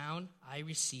crown I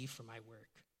receive for my work.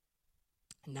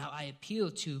 And now I appeal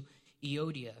to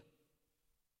Euodia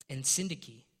and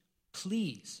Syntyche,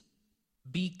 please,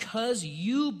 because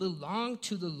you belong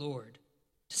to the Lord,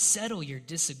 settle your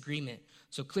disagreement.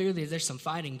 So clearly there's some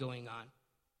fighting going on.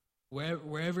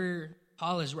 Wherever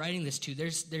Paul is writing this to,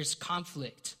 there's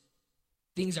conflict.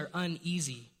 Things are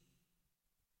uneasy.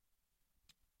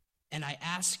 And I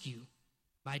ask you,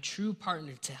 my true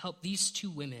partner, to help these two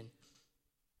women.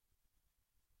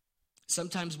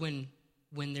 Sometimes when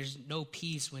there's no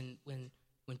peace, when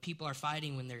people are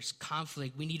fighting, when there's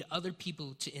conflict, we need other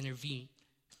people to intervene.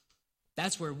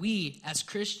 That's where we, as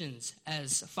Christians,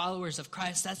 as followers of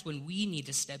Christ, that's when we need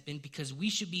to step in, because we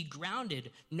should be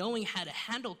grounded, knowing how to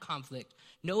handle conflict,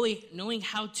 knowing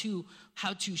how to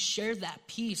share that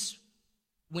peace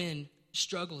when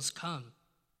struggles come.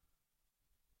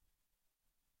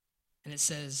 And it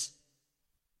says,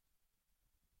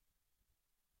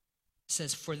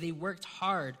 for they worked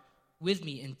hard with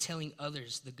me in telling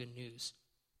others the good news.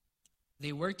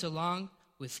 They worked along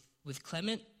with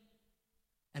Clement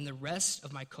and the rest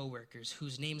of my coworkers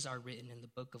whose names are written in the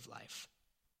book of life.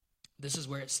 This is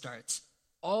where it starts.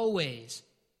 Always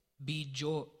be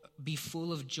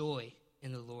full of joy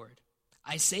in the Lord.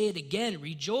 I say it again,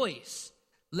 rejoice.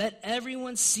 Let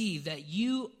everyone see that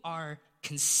you are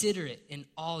considerate in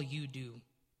all you do.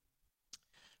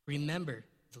 Remember,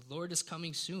 the Lord is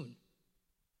coming soon.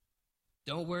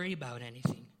 Don't worry about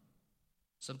anything.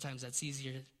 Sometimes that's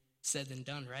easier said than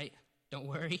done, right? Don't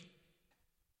worry.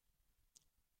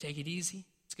 Take it easy.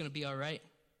 It's going to be all right.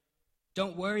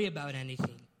 Don't worry about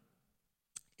anything.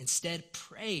 Instead,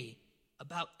 pray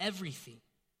about everything.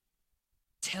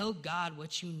 Tell God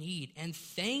what you need and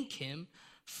thank him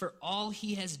for all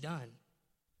he has done.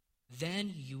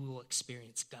 Then you will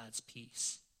experience God's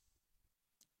peace,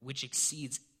 which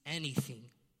exceeds anything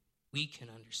we can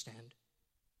understand.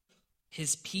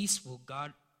 His peace will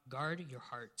guard your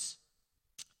hearts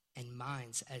and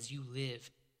minds as you live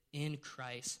in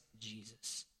Christ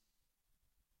Jesus.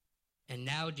 And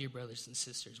now, dear brothers and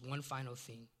sisters, one final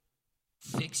thing.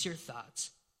 Fix your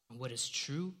thoughts on what is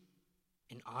true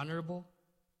and honorable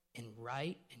and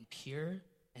right and pure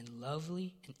and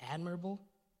lovely and admirable.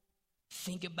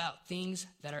 Think about things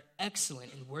that are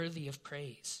excellent and worthy of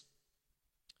praise.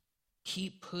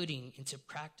 Keep putting into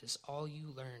practice all you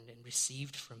learned and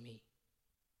received from me.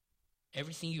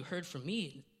 Everything you heard from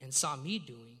me and saw me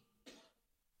doing.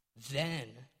 Then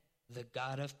the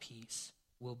God of peace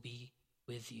will be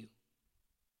with you.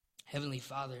 Heavenly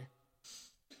Father,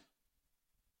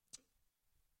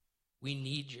 we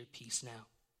need your peace now.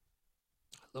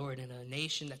 Lord, in a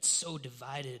nation that's so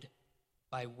divided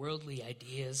by worldly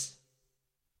ideas,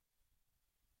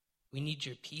 we need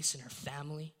your peace in our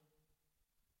family,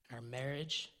 in our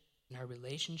marriage, in our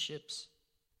relationships,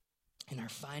 in our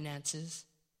finances,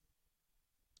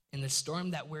 in the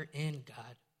storm that we're in,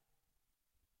 God.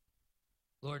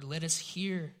 Lord, let us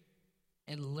hear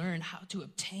and learn how to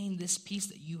obtain this peace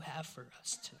that you have for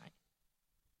us tonight,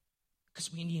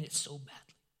 because we need it so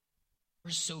badly.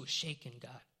 We're so shaken,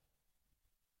 God.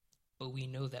 But we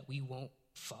know that we won't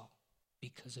fall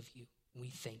because of you. We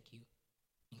thank you.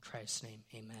 In Christ's name,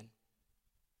 amen.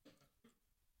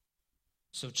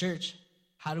 So church,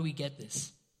 how do we get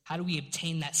this? How do we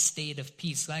obtain that state of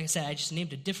peace? Like I said, I just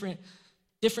named a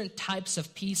different types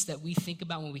of peace that we think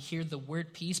about when we hear the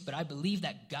word peace, but I believe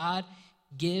that God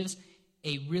gives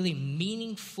a really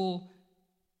meaningful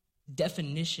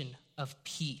definition of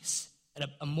peace,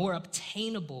 a more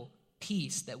obtainable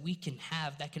peace that we can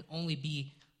have that can only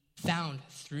be found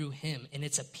through him. And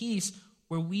it's a peace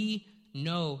where we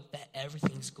know that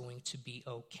everything's going to be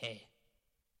okay.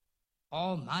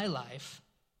 All my life,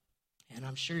 and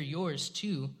I'm sure yours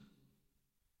too,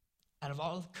 out of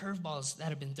all the curveballs that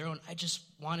have been thrown, I just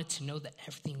wanted to know that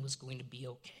everything was going to be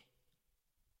okay.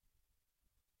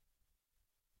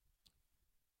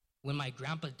 When my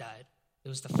grandpa died, it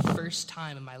was the first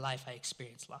time in my life I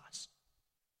experienced loss.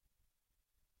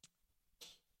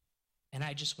 And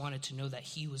I just wanted to know that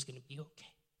he was going to be okay.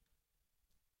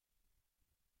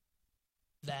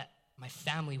 That my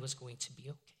family was going to be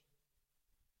okay.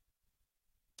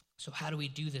 So how do we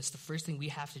do this? The first thing we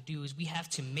have to do is we have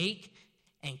to make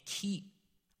and keep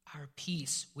our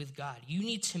peace with God. You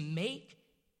need to make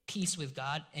peace with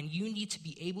God, and you need to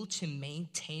be able to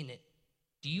maintain it.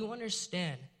 Do you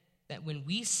understand that when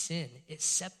we sin, it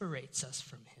separates us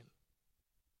from him?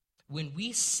 When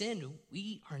we sin,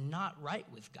 we are not right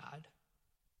with God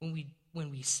when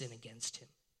we sin against him.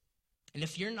 And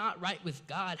if you're not right with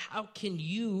God, how can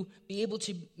you be able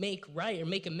to make right or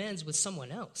make amends with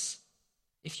someone else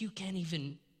if you can't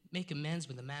even make amends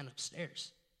with the man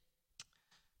upstairs?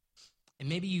 And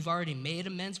maybe you've already made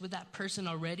amends with that person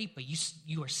already, but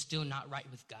you are still not right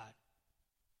with God.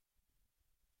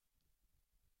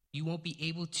 You won't be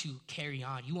able to carry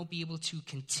on. You won't be able to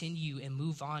continue and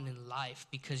move on in life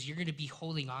because you're going to be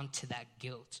holding on to that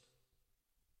guilt.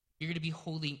 You're going to be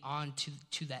holding on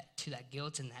to that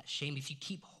guilt and that shame. If you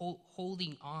keep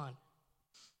holding on.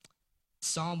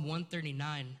 Psalm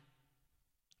 139,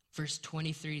 verse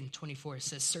 23 and 24, it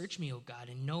says, "Search me, O God,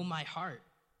 and know my heart.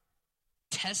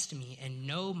 Test me and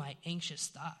know my anxious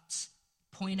thoughts.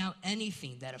 Point out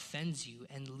anything that offends you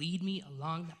and lead me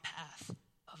along the path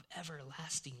of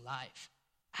everlasting life."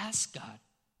 Ask God.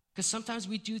 Because sometimes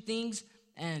we do things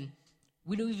and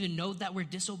we don't even know that we're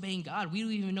disobeying God. We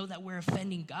don't even know that we're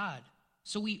offending God.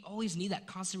 So we always need that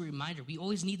constant reminder. We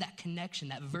always need that connection,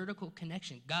 that vertical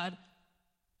connection. God,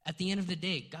 at the end of the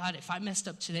day, God, if I messed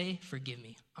up today, forgive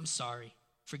me. I'm sorry.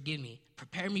 Forgive me.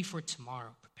 Prepare me for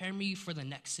tomorrow. Prepare me for the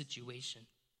next situation.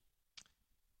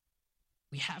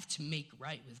 We have to make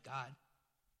right with God.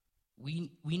 We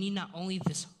need not only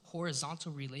this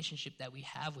horizontal relationship that we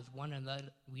have with one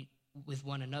another,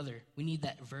 we need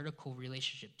that vertical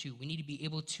relationship too. We need to be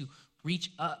able to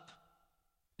reach up.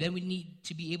 Then we need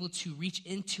to be able to reach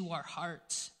into our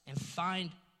hearts and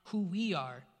find who we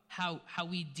are, how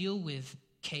we deal with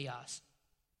chaos,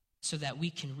 so that we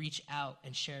can reach out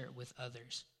and share it with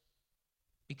others.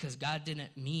 Because God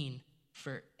didn't mean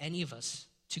for any of us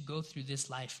to go through this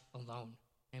life alone.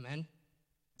 Amen?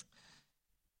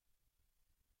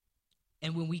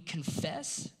 And when we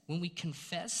confess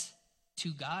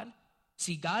to God,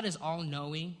 see, God is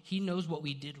all-knowing. He knows what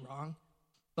we did wrong.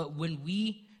 But when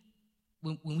we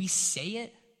say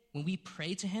it, when we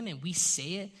pray to him and we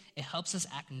say it, it helps us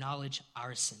acknowledge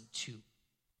our sin too.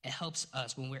 It helps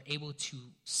us when we're able to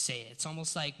say it. It's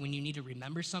almost like when you need to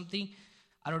remember something.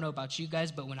 I don't know about you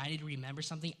guys, but when I need to remember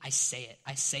something, I say it.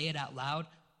 I say it out loud.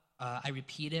 I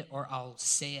repeat it, or I'll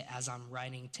say it as I'm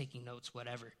writing, taking notes,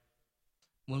 whatever.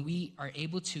 When we are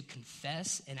able to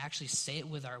confess and actually say it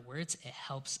with our words, it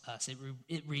helps us.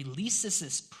 It releases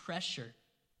this pressure,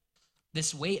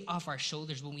 this weight off our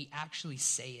shoulders when we actually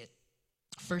say it.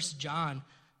 1 John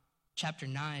chapter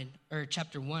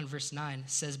 1, verse 9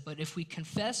 says, "But if we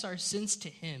confess our sins to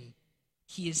him,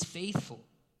 he is faithful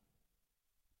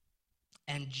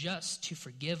and just to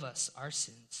forgive us our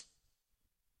sins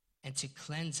and to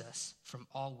cleanse us from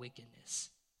all wickedness."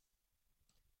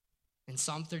 In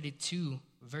Psalm 32,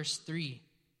 verse 3,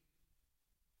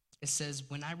 it says,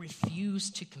 "When I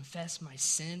refused to confess my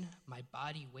sin, my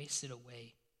body wasted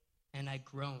away, and I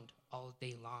groaned all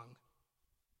day long."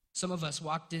 Some of us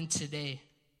walked in today,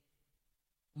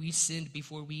 we sinned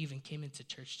before we even came into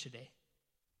church today.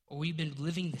 Or we've been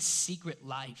living the secret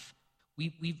life.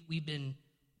 We've been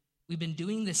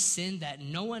doing this sin that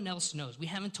no one else knows. We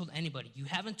haven't told anybody. You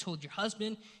haven't told your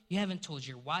husband. You haven't told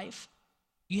your wife.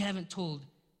 You haven't told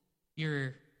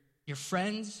your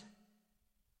friends,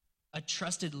 a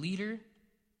trusted leader.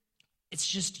 It's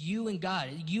just you and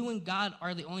God. You and God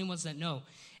are the only ones that know.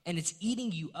 And it's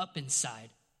eating you up inside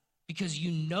because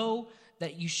you know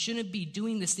that you shouldn't be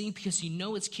doing this thing because you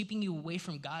know it's keeping you away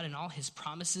from God and all his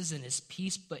promises and his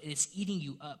peace, but it's eating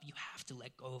you up. You have to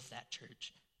let go of that,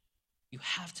 church. You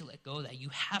have to let go of that. You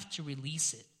have to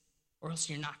release it, or else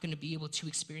you're not going to be able to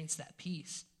experience that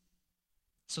peace.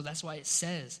 So that's why it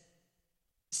says,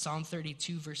 Psalm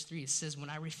 32, verse 3, it says, "When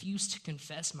I refused to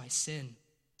confess my sin,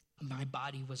 my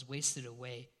body was wasted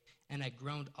away, and I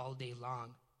groaned all day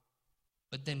long."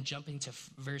 But then jumping to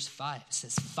verse 5, it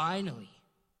says, Finally,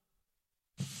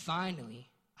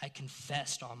 I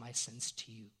confessed all my sins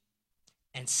to you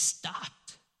and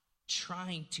stopped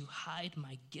trying to hide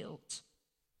my guilt.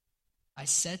 I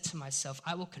said to myself,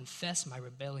 I will confess my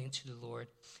rebellion to the Lord,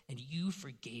 and you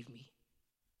forgave me.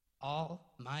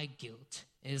 All my guilt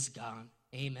is gone.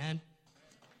 Amen.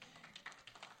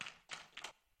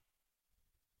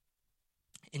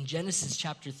 In Genesis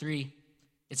chapter 3,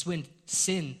 it's when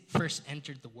sin first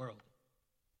entered the world.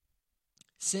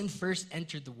 Sin first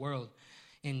entered the world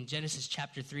in Genesis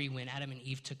chapter 3 when Adam and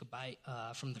Eve took a bite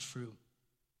from the fruit.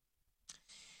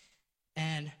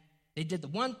 And they did the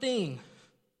one thing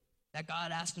that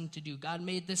God asked them to do. God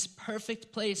made this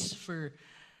perfect place for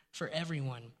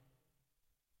everyone.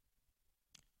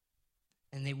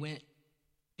 And they went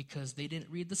because they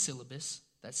didn't read the syllabus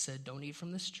that said, don't eat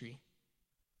from this tree.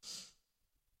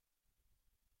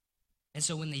 And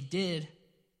so when they did,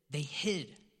 they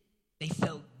hid. They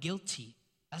felt guilty.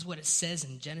 That's what it says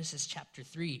in Genesis chapter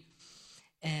 3.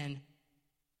 And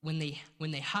when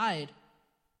they hide,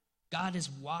 God is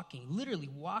walking, literally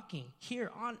walking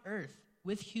here on earth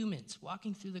with humans,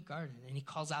 walking through the garden, and he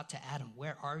calls out to Adam,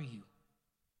 where are you?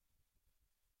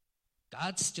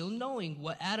 God, still knowing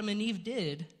what Adam and Eve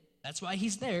did, that's why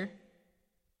he's there.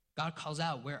 God calls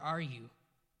out, where are you?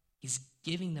 He's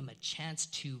giving them a chance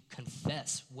to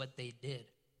confess what they did.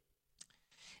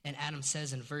 And Adam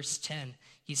says in verse 10,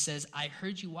 he says, I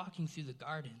heard you walking through the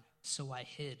garden, so I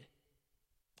hid.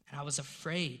 And I was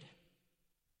afraid.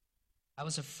 I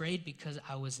was afraid because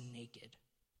I was naked.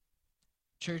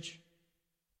 Church,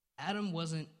 Adam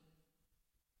wasn't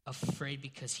afraid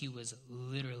because he was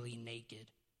literally naked.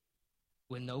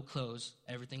 With no clothes,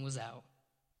 everything was out.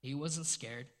 He wasn't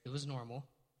scared. It was normal.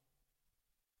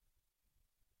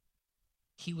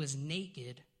 He was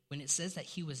naked. When it says that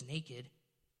he was naked,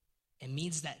 it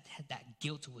means that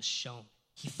guilt was shown.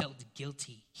 He felt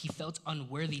guilty. He felt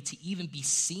unworthy to even be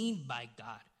seen by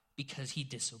God because he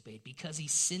disobeyed, because he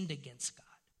sinned against God.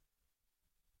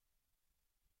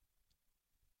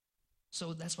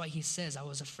 So that's why he says, I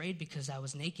was afraid because I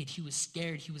was naked. He was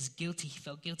scared. He was guilty. He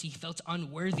felt guilty. He felt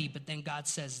unworthy. But then God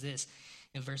says this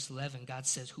in verse 11. God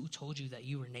says, who told you that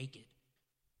you were naked?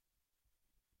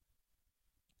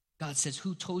 God says,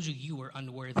 who told you you were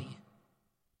unworthy?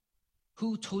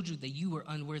 Who told you that you were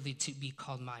unworthy to be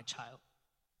called my child?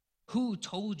 Who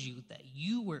told you that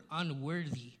you were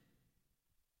unworthy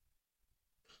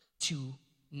to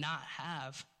not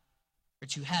have, or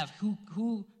to have?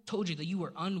 Who told you that you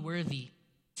were unworthy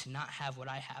to not have what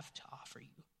I have to offer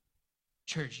you?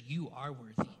 Church, you are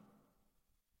worthy.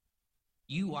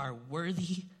 You are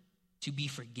worthy to be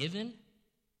forgiven,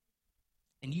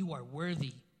 and you are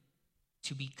worthy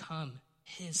to become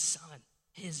his son,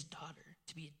 his daughter,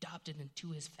 to be adopted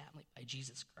into his family by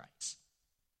Jesus Christ.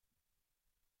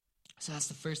 So that's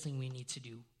the first thing we need to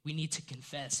do. We need to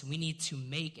confess. We need to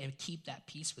make and keep that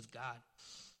peace with God.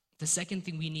 The second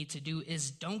thing we need to do is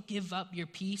don't give up your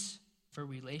peace for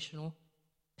relational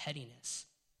pettiness.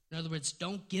 In other words,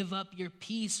 don't give up your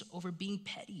peace over being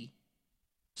petty.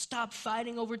 Stop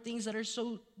fighting over things that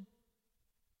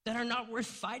are not worth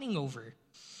fighting over.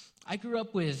 I grew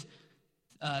up with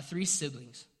 3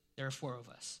 siblings. There are 4 of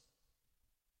us.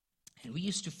 And we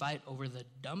used to fight over the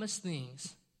dumbest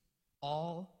things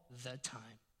all the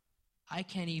time. I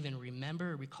can't even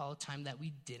remember or recall a time that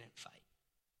we didn't fight.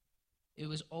 It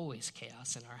was always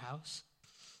chaos in our house.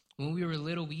 When we were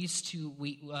little, we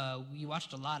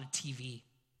watched a lot of TV.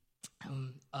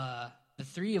 The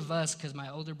 3 of us, because my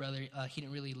older brother,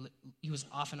 he was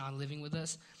off and on living with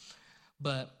us.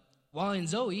 But Wally and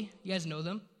Zoe, you guys know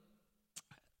them.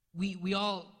 We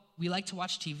like to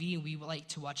watch TV, and we like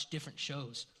to watch different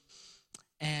shows.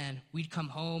 And we'd come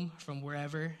home from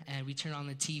wherever, and we'd turn on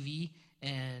the TV,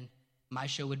 and my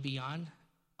show would be on.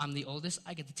 I'm the oldest.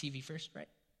 I get the TV first, right?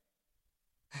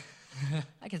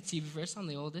 I get the TV first. I'm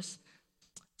the oldest.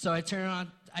 So I turn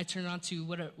it on to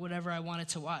whatever I wanted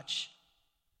to watch.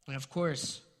 And of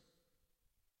course,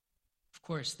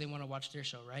 they want to watch their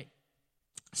show, right?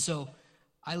 So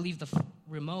I leave the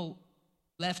remote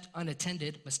left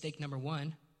unattended. Mistake number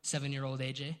 1, 7-year-old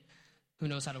AJ, who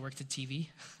knows how to work the TV.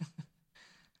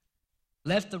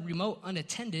 Left the remote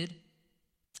unattended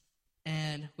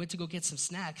and went to go get some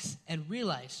snacks and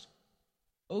realized,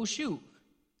 oh shoot,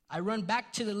 I run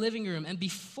back to the living room, and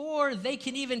before they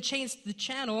can even change the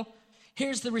channel,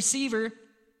 here's the receiver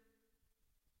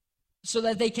so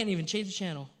that they can't even change the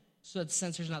channel, so that the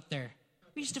sensor's not there.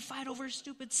 We used to fight over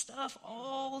stupid stuff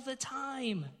all the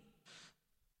time.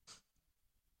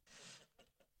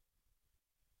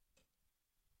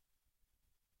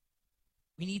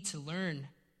 We need to learn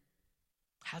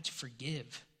how to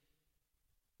forgive.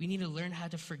 We need to learn how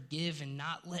to forgive and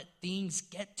not let things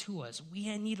get to us.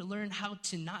 We need to learn how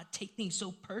to not take things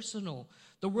so personal.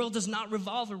 The world does not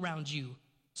revolve around you.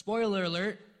 Spoiler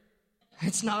alert,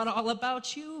 it's not all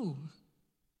about you.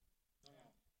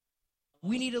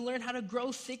 We need to learn how to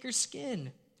grow thicker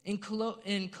skin. In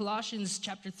Colossians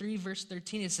chapter 3, verse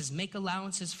 13, it says, make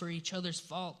allowances for each other's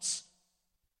faults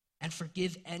and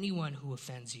forgive anyone who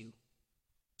offends you.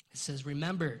 It says,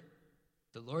 remember,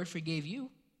 the Lord forgave you,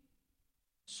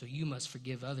 so you must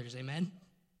forgive others. Amen?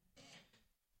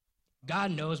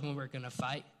 God knows when we're going to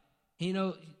fight.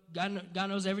 God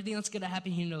knows everything that's going to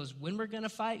happen. He knows when we're going to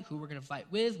fight, who we're going to fight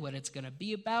with, what it's going to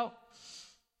be about.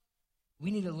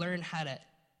 We need to learn how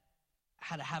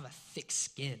to have a thick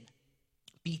skin.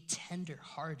 Be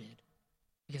tender-hearted,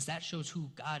 because that shows who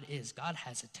God is. God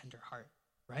has a tender heart,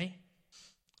 right?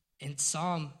 In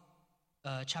Psalm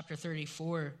chapter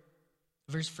 34,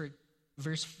 verse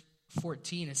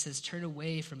 14, it says, turn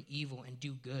away from evil and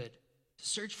do good.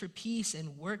 Search for peace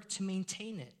and work to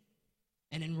maintain it.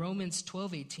 And in Romans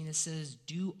 12:18, it says,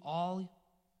 do all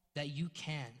that you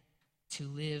can to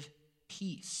live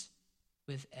peace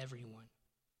with everyone.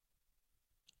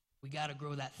 We got to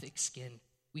grow that thick skin.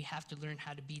 We have to learn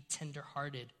how to be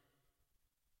tenderhearted.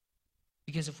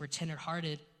 Because if we're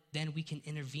tenderhearted, then we can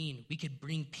intervene. We could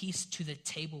bring peace to the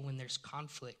table when there's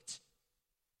conflict.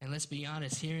 And let's be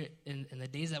honest, here in the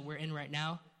days that we're in right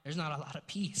now, there's not a lot of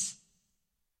peace.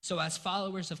 So as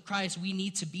followers of Christ, we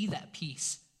need to be that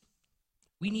peace.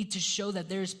 We need to show that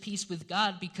there is peace with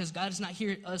God, because God is not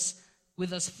here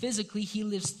with us physically. He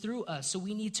lives through us. So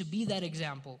we need to be that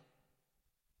example.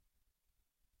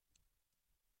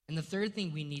 And the third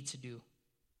thing we need to do,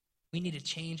 we need to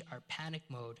change our panic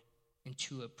mode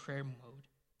into a prayer mode.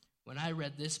 When I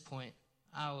read this point,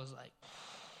 I was like,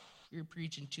 you're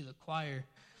preaching to the choir.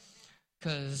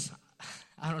 Because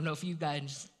I don't know if you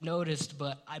guys noticed,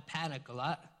 but I panic a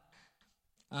lot.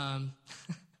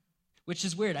 Which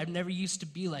is weird. I've never used to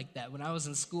be like that. When I was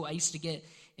in school, I used to get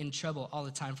in trouble all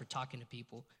the time for talking to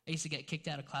people. I used to get kicked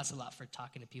out of class a lot for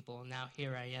talking to people. And now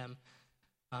here I am.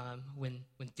 When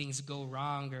things go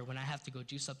wrong or when I have to go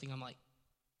do something, I'm like,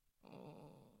 oh,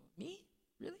 me?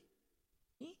 Really?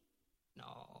 Me?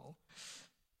 No.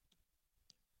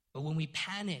 But when we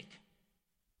panic,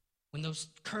 when those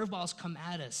curveballs come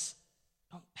at us,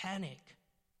 don't panic.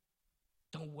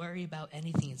 Don't worry about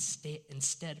anything.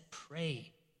 Instead,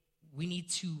 pray. We need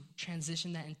to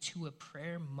transition that into a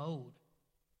prayer mode.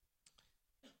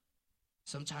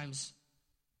 Sometimes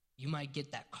you might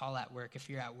get that call at work. If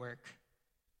you're at work,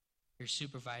 your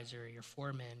supervisor, your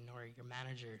foreman, or your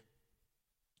manager,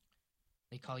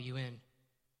 they call you in.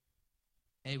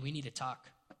 Hey, we need to talk.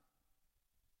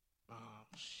 Oh,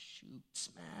 shoot,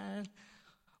 man.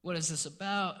 What is this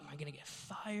about? Am I going to get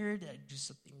fired? Did I do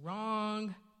something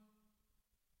wrong?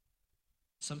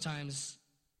 Sometimes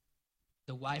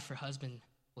the wife or husband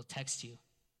will text you,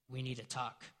 we need to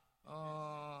talk.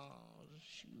 Oh,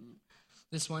 shoot.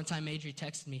 This one time, Adri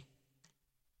texted me.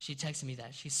 She texted me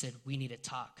that. She said, we need to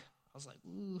talk. I was like,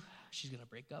 ooh, she's going to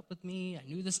break up with me. I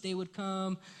knew this day would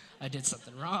come. I did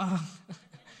something wrong.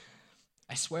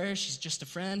 I swear she's just a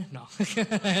friend. No.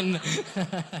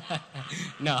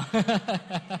 No.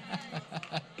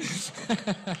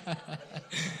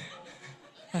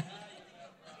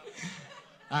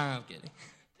 I'm kidding.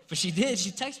 But she did.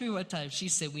 She texted me one time. She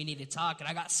said, we need to talk. And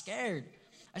I got scared.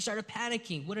 I started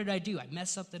panicking. What did I do? I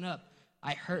messed something up.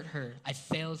 I hurt her. I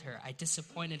failed her. I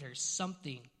disappointed her.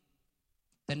 Something.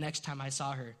 The next time I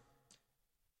saw her,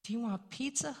 do you want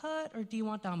Pizza Hut or do you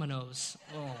want Domino's?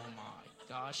 Oh, my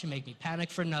gosh. You make me panic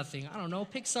for nothing. I don't know.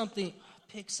 Pick something.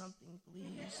 Pick something,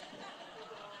 please.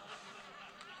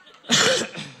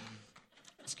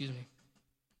 Excuse me.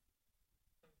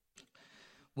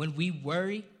 When we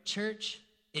worry, church,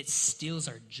 it steals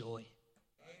our joy.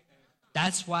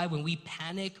 That's why when we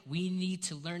panic, we need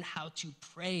to learn how to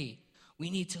pray. We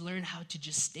need to learn how to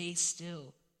just stay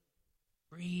still,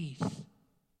 breathe, and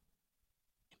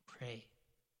pray.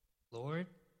 Lord,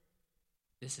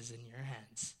 this is in your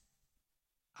hands.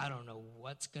 I don't know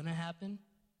what's going to happen,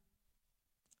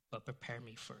 but prepare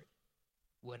me for it,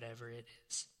 whatever it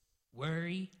is.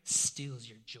 Worry steals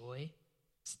your joy,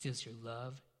 steals your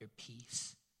love, your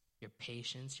peace, your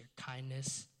patience, your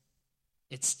kindness.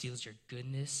 It steals your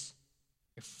goodness,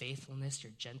 your faithfulness,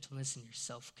 your gentleness, and your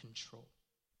self-control.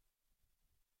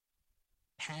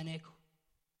 Panic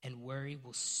and worry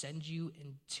will send you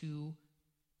into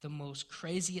the most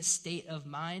craziest state of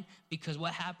mind, because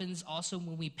what happens also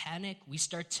when we panic, we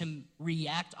start to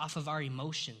react off of our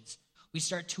emotions. We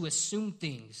start to assume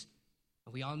things.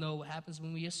 And we all know what happens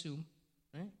when we assume,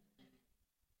 right?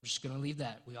 We're just going to leave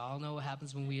that. We all know what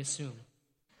happens when we assume.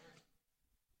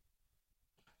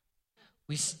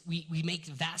 We make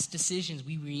vast decisions.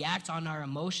 We react on our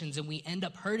emotions, and we end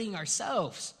up hurting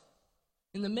ourselves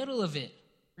in the middle of it.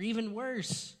 Or even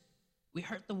worse, we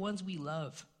hurt the ones we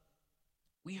love.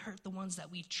 We hurt the ones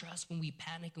that we trust when we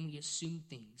panic and we assume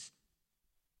things.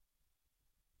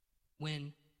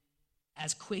 When,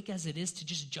 as quick as it is to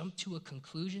just jump to a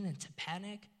conclusion and to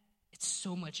panic, it's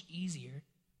so much easier.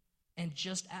 And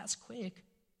just as quick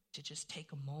to just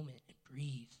take a moment and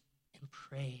breathe and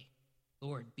pray.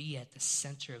 Lord, be at the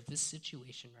center of this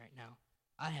situation right now.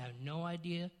 I have no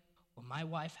idea what my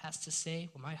wife has to say,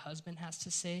 what my husband has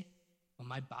to say, what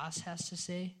my boss has to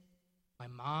say, my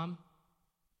mom,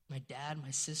 my dad, my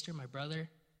sister, my brother.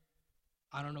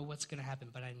 I don't know what's going to happen,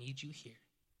 but I need you here.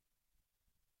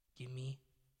 Give me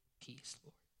peace,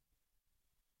 Lord.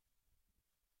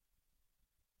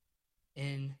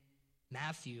 In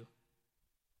Matthew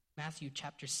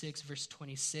chapter 6, verse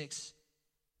 26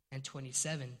 and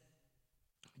 27,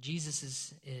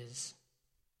 Jesus is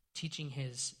teaching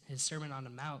his Sermon on the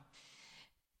Mount.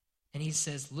 And he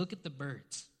says, look at the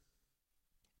birds.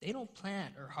 They don't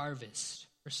plant or harvest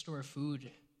or store food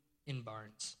in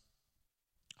barns,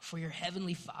 for your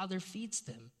heavenly Father feeds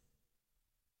them.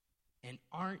 And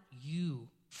aren't you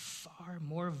far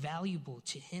more valuable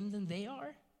to him than they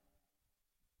are?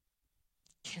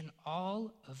 Can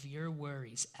all of your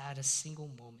worries add a single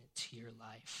moment to your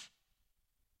life?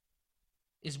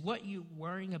 Is what you're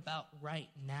worrying about right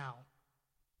now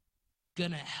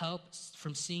gonna help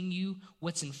from seeing you,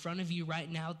 what's in front of you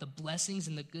right now, the blessings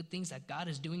and the good things that God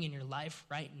is doing in your life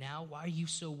right now? Why are you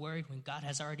so worried when God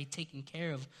has already taken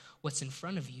care of what's in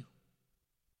front of you?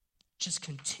 Just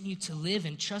continue to live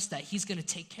and trust that he's gonna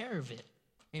take care of it.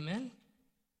 Amen?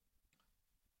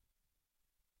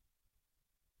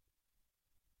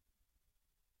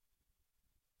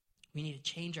 We need to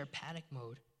change our panic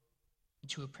mode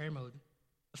into a prayer mode.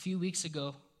 A few weeks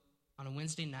ago, on a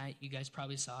Wednesday night, you guys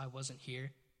probably saw I wasn't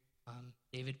here.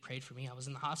 David prayed for me. I was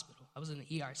in the hospital. I was in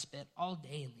the ER. Spent all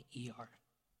day in the ER.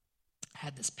 I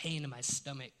had this pain in my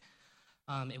stomach.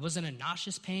 It wasn't a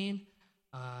nauseous pain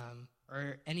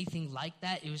or anything like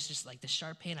that. It was just like the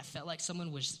sharp pain. I felt like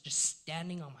someone was just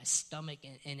standing on my stomach,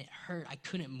 and it hurt. I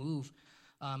couldn't move.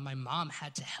 My mom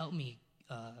had to help me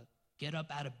get up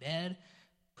out of bed,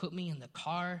 put me in the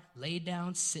car, lay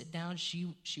down, sit down.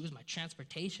 She was my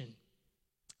transportation.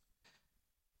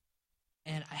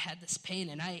 And I had this pain,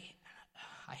 and I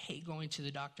hate going to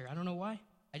the doctor. I don't know why.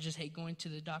 I just hate going to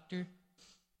the doctor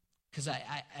because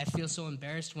I feel so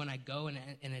embarrassed when I go and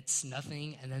it's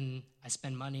nothing, and then I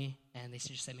spend money, and they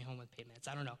just send me home with payments.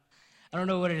 I don't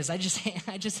know what it is. I just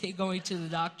hate going to the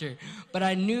doctor. But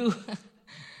I knew,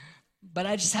 but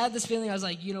I just had this feeling. I was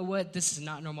like, you know what? This is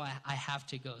not normal. I have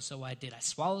to go. So I did. I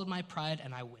swallowed my pride,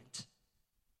 and I went.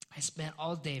 I spent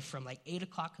all day from like 8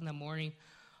 o'clock in the morning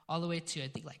all the way to, I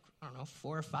think,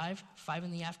 4 or 5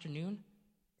 in the afternoon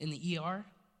in the ER.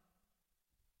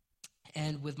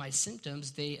 And with my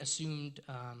symptoms, they assumed,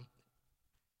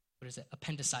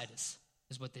 appendicitis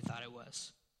is what they thought it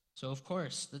was. So, of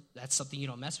course, that's something you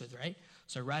don't mess with, right?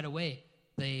 So right away,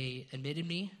 they admitted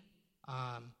me.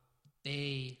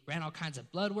 They ran all kinds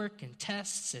of blood work and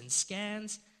tests and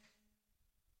scans.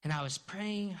 And I was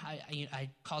praying. I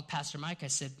called Pastor Mike. I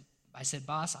said,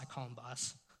 boss, I call him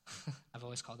boss. I've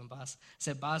always called him boss. I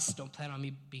said, boss, don't plan on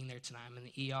me being there tonight. I'm in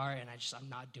the ER, and I'm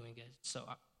not doing good. So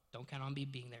don't count on me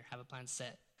being there. Have a plan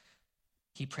set.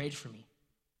 He prayed for me.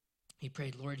 He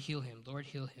prayed, Lord, heal him. Lord,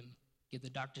 heal him. Give the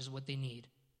doctors what they need.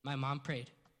 My mom prayed.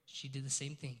 She did the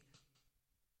same thing.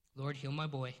 Lord, heal my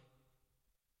boy.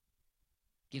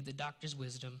 Give the doctors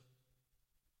wisdom.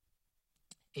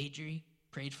 Adri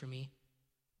prayed for me.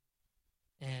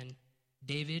 And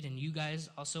David and you guys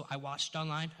also, I watched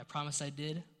online. I promise I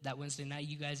did. That Wednesday night,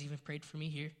 you guys even prayed for me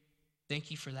here. Thank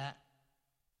you for that.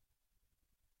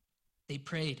 They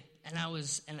prayed, and I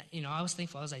was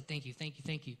thankful. I was like, thank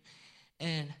you.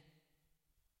 And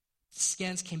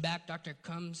scans came back. Doctor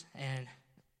comes, and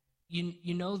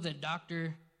you know the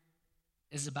doctor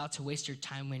is about to waste your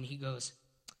time when he goes,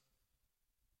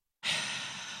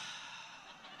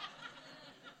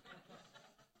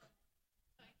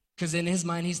 because in his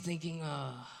mind, he's thinking,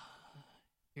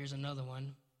 here's another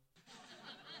one.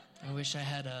 I wish I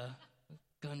had a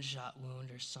gunshot wound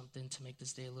or something to make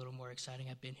this day a little more exciting.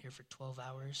 I've been here for 12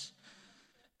 hours.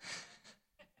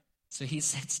 So he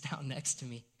sits down next to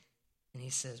me, and he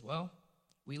says, well,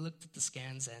 we looked at the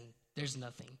scans, and there's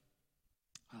nothing.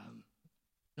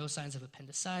 No signs of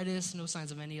appendicitis, no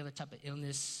signs of any other type of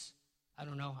illness. I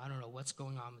don't know what's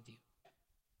going on with you.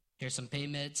 Here's some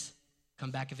pain meds.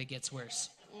 Come back if it gets worse.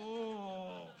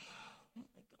 Oh my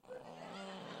God.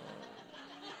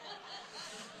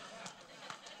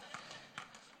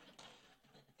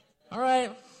 All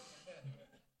right.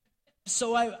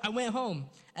 So I went home,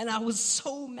 and I was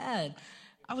so mad.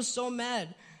 I was so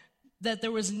mad that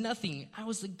there was nothing. I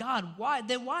was like, God, why?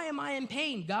 Then why am I in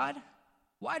pain, God?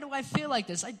 Why do I feel like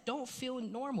this? I don't feel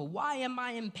normal. Why am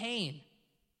I in pain?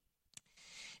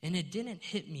 And it didn't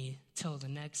hit me till the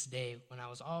next day when I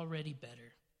was already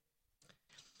better.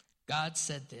 God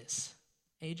said this,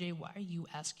 AJ, why are you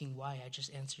asking why I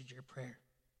just answered your prayer?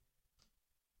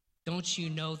 Don't you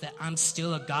know that I'm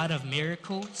still a God of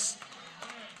miracles?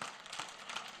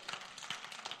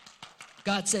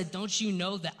 God said, don't you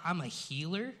know that I'm a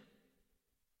healer?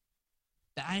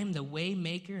 That I am the way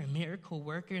maker and miracle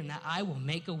worker, and that I will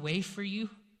make a way for you?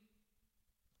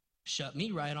 Shut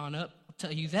me right on up, I'll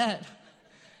tell you that.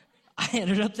 I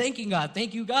ended up thanking God.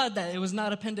 Thank you, God, that it was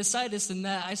not appendicitis and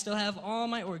that I still have all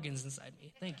my organs inside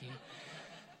me. Thank you.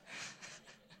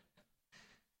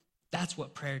 That's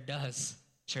what prayer does.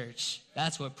 church.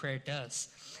 That's what prayer does.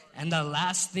 And the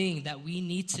last thing that we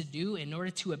need to do in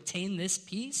order to obtain this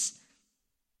peace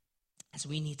is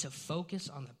we need to focus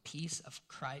on the peace of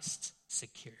Christ's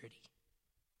security.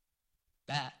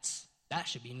 That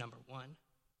should be number one,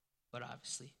 but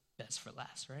obviously best for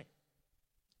last, right?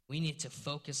 We need to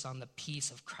focus on the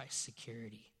peace of Christ's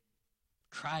security.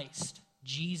 Christ,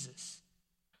 Jesus,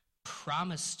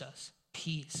 promised us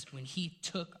peace when he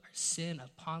took our sin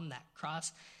upon that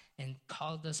cross and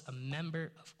called us a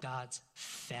member of God's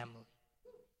family.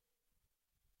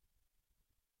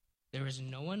 There is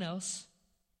no one else,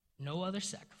 no other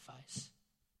sacrifice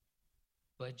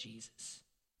but Jesus.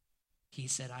 He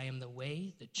said, I am the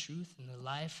way, the truth, and the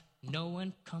life. No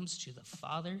one comes to the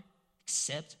Father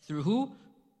except through who?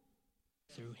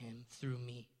 Through him, through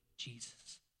me,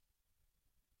 Jesus.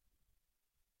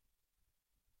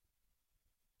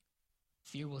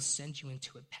 Fear will send you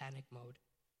into a panic mode.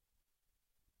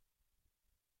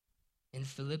 In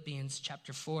Philippians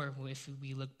chapter 4, if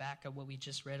we look back at what we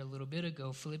just read a little bit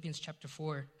ago, Philippians chapter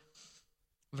 4,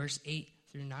 verse 8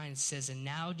 through 9 says, and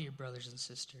now, dear brothers and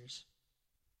sisters,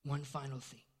 one final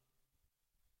thing.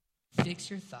 Fix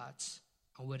your thoughts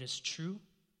on what is true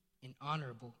and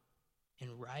honorable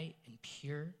and right and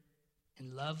pure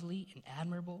and lovely and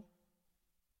admirable.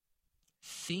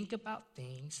 Think about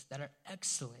things that are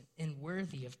excellent and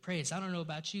worthy of praise. I don't know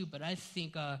about you, but I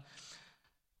think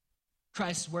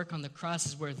Christ's work on the cross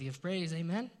is worthy of praise.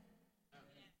 Amen?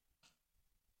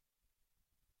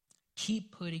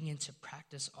 Keep putting into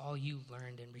practice all you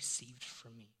learned and received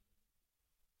from me.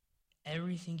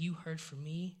 Everything you heard from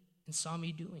me and saw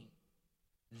me doing.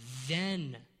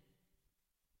 Then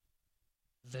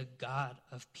the God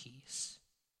of peace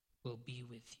will be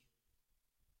with you,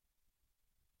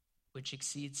 which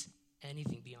exceeds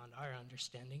anything beyond our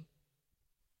understanding.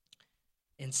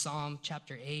 In Psalm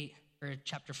chapter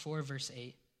 4, verse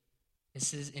 8, it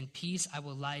says, in peace I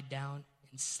will lie down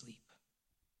and sleep.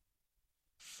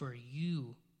 For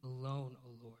you alone, O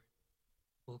Lord,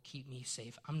 will keep me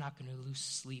safe. I'm not going to lose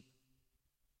sleep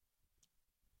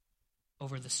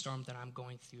over the storm that I'm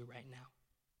going through right now.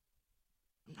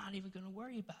 I'm not even going to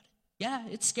worry about it. Yeah,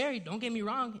 it's scary. Don't get me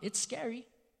wrong. It's scary.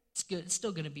 It's good. It's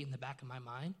still going to be in the back of my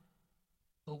mind.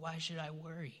 But why should I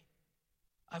worry?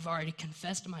 I've already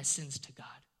confessed my sins to God.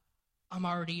 I'm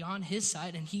already on his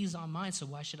side and he's on mine, so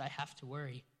why should I have to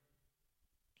worry?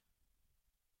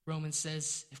 Romans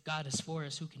says, if God is for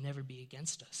us, who can never be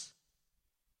against us?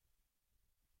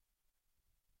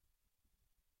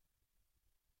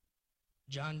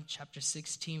 John chapter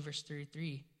 16, verse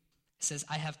 33 says,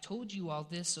 I have told you all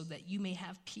this so that you may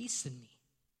have peace in me.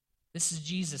 This is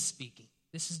Jesus speaking.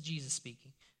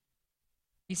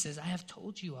 He says, I have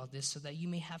told you all this so that you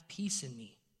may have peace in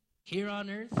me. Here on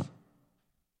earth,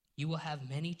 you will have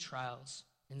many trials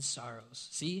and sorrows.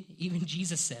 See, even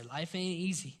Jesus said, life ain't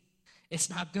easy. It's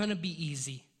not going to be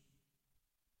easy.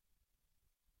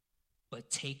 But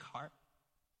take heart,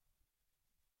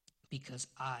 because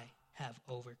I have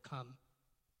overcome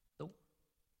the world.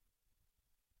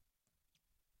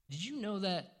 Did you know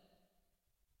that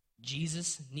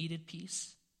Jesus needed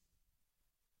peace?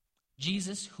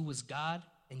 Jesus, who was God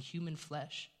in human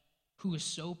flesh, who was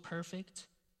so perfect,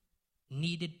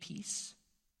 needed peace.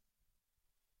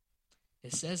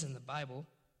 It says in the Bible,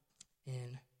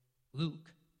 in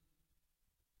Luke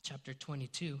chapter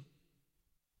 22,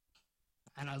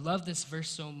 and I love this verse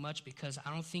so much because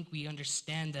I don't think we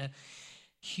understand the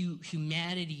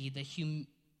humanity, the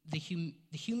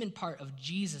human part of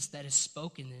Jesus that is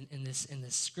spoken in this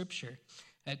scripture.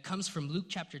 It comes from Luke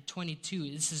chapter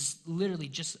 22. This is literally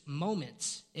just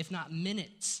moments, if not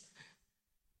minutes,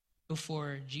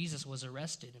 before Jesus was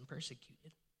arrested and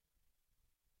persecuted.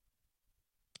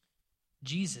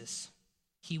 Jesus,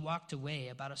 he walked away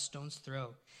about a stone's throw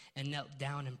and knelt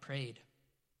down and prayed.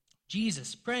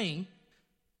 Jesus praying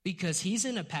because he's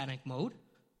in a panic mode.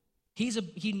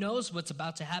 He knows what's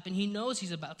about to happen. He knows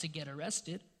he's about to get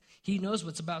arrested. He knows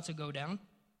what's about to go down.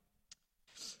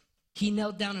 He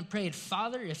knelt down and prayed,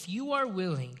 Father, if you are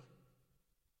willing,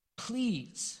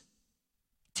 please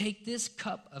take this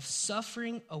cup of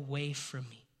suffering away from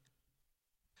me.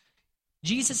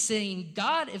 Jesus saying,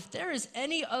 God, if there is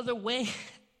any other way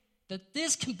that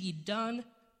this can be done,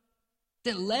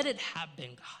 then let it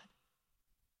happen, God.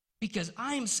 Because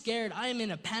I am scared. I am in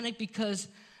a panic because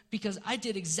I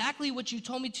did exactly what you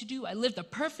told me to do. I lived a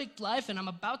perfect life and I'm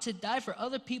about to die for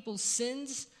other people's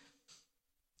sins.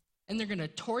 And they're going to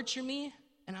torture me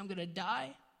and I'm going to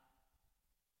die.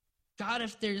 God,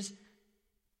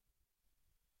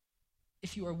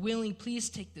 if you are willing,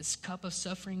 please take this cup of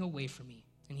suffering away from me.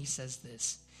 And he says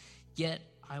this, yet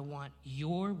I want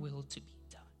your will to be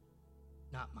done.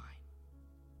 not mine.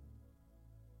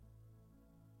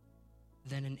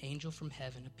 Then an angel from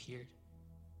heaven appeared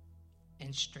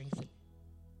and strengthened him.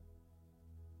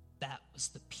 That was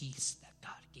the peace that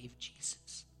God gave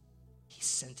Jesus. He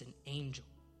sent an angel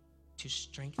to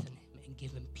strengthen him and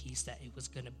give him peace, that it was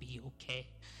going to be okay,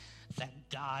 that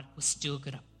God was still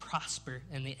going to prosper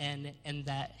in the end, and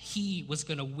that he was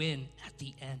going to win at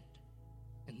the end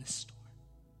in this storm.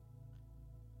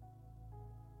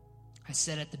 I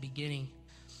said at the beginning,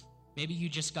 maybe you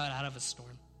just got out of a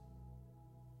storm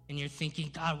and you're thinking,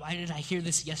 God, why did I hear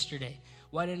this yesterday?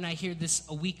 Why didn't I hear this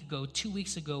a week ago, 2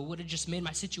 weeks ago? Would have just made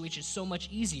my situation so much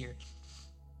easier.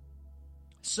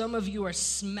 Some of you are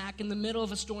smack in the middle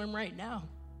of a storm right now,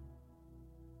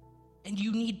 and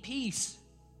you need peace.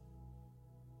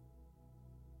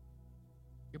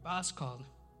 Your boss called.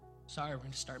 Sorry, we're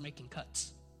going to start making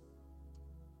cuts.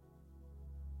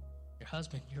 Your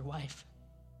husband, your wife.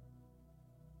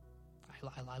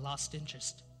 I lost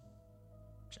interest.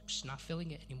 I'm just not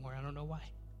feeling it anymore. I don't know why.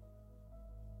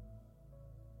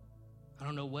 I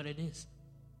don't know what it is.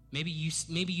 Maybe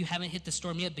you haven't hit the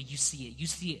storm yet, but you see it. You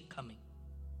see it coming.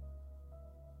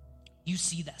 You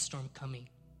see that storm coming.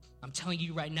 I'm telling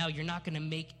you right now, you're not going to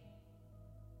make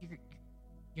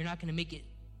it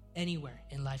anywhere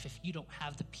in life if you don't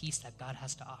have the peace that God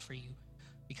has to offer you.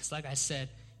 Because like I said,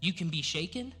 you can be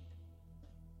shaken,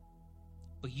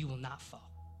 but you will not fall.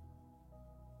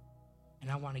 And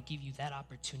I want to give you that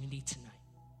opportunity tonight.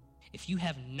 If you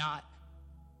have not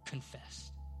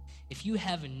confessed, if you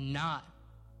have not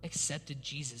accepted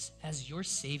Jesus as your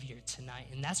Savior tonight,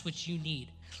 and that's what you need,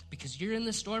 because you're in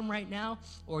the storm right now,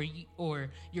 or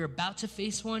you're about to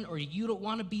face one, or you don't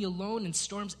want to be alone in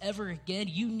storms ever again,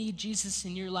 you need Jesus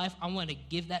in your life, I want to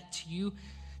give that to you.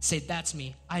 Say, that's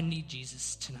me. I need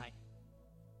Jesus tonight.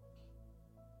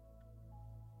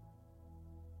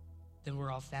 Then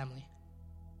we're all family.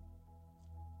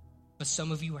 But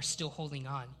some of you are still holding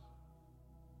on.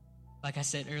 Like I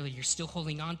said earlier, you're still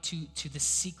holding on to the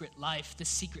secret life, the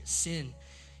secret sin.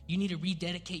 You need to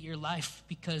rededicate your life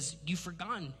because you've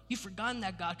forgotten. You've forgotten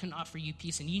that God can offer you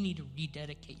peace, and you need to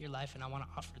rededicate your life, and I want to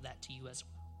offer that to you as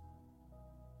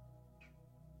well.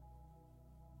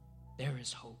 There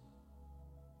is hope.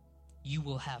 You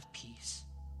will have peace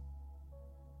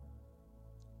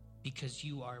because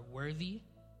you are worthy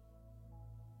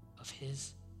of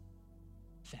his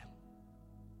family.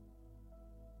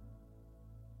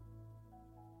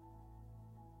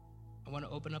 I want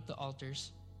to open up the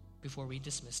altars before we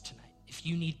dismiss tonight. If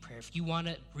you need prayer, if you want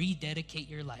to rededicate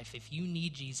your life, if you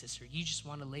need Jesus, or you just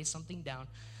want to lay something down,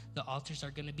 the altars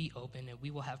are going to be open, and we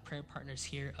will have prayer partners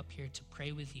up here to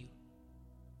pray with you,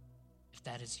 if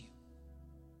that is you.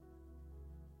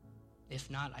 If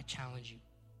not, I challenge you.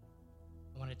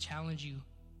 I want to challenge you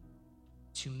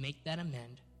to make that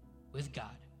amend with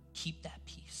God. Keep that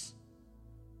peace.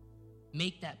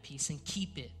 Make that peace and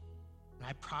keep it. And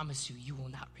I promise you, you will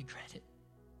not regret it.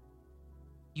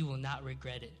 You will not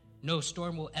regret it. No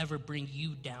storm will ever bring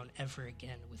you down ever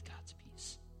again with God's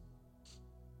peace.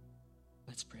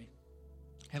 Let's pray.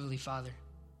 Heavenly Father,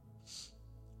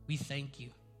 we thank you.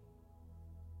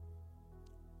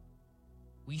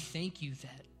 We thank you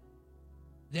that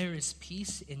there is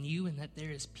peace in you and that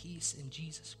there is peace in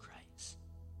Jesus Christ.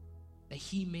 That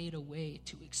he made a way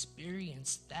to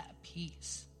experience that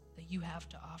peace that you have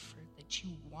to offer, that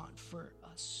you want for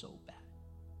us so bad.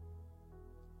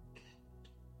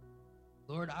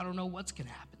 Lord, I don't know what's going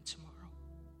to happen tomorrow.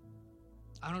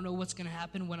 I don't know what's going to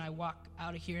happen when I walk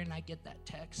out of here and I get that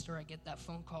text or I get that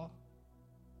phone call.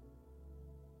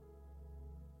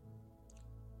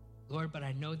 Lord, but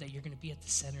I know that you're going to be at the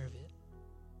center of it.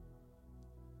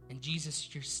 And Jesus,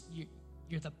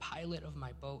 you're the pilot of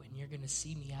my boat, and you're going to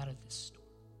see me out of this storm.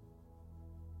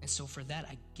 And so for that,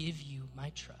 I give you my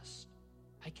trust.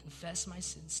 I confess my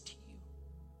sins to you.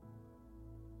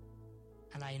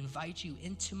 And I invite you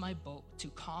into my boat to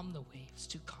calm the waves,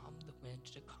 to calm the wind,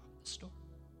 to calm the storm,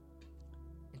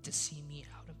 and to see me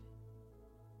out of it.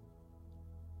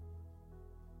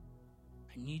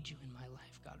 I need you in my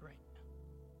life, God, right now,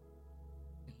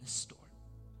 in this storm.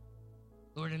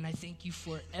 Lord, and I thank you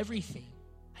for everything.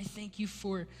 I thank you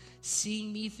for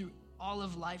seeing me through all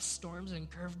of life's storms and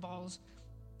curveballs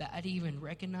that I didn't even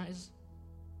recognize.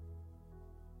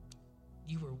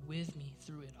 You were with me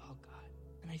through it all, God.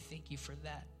 And I thank you for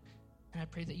that. And I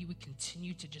pray that you would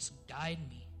continue to just guide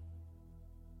me.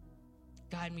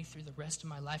 Guide me through the rest of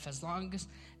my life. As long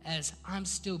as I'm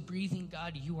still breathing,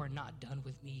 God, you are not done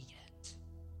with me yet.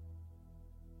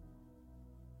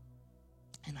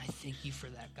 And I thank you for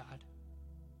that, God.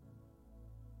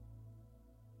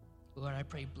 Lord, I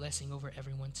pray blessing over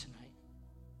everyone tonight.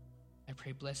 I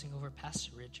pray blessing over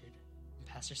Pastor Richard and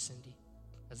Pastor Cindy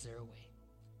as they're away.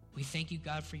 We thank you,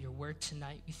 God, for your word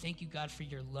tonight. We thank you, God, for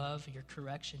your love, your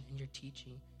correction, and your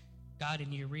teaching. God,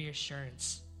 and your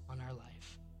reassurance on our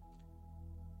life,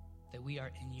 that we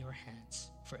are in your hands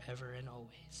forever and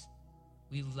always.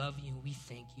 We love you and we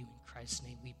thank you. In Christ's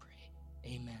name we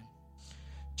pray. Amen.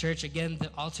 Church, again,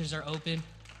 the altars are open.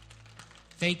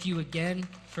 Thank you again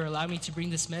for allowing me to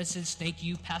bring this message. Thank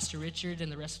you, Pastor Richard, and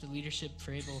the rest of the leadership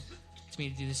for able to me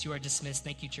to do this. You are dismissed.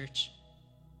 Thank you, church.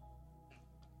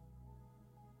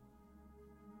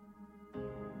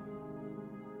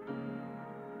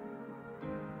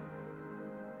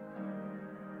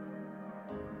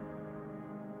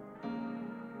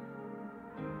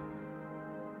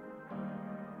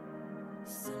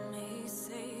 Some may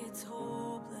say it's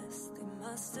hopeless, they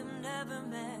must have never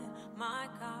met my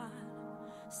God.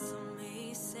 Some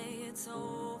may say it's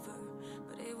over,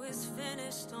 but it was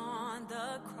finished on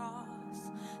the cross.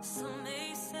 Some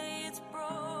may say it's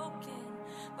broken,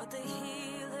 but the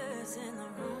healer's in the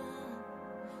room.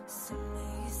 Some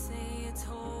may say it's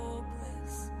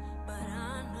hopeless, but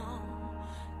I know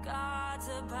God's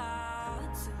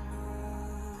about to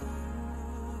move.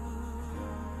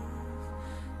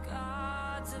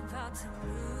 God's about to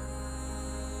move.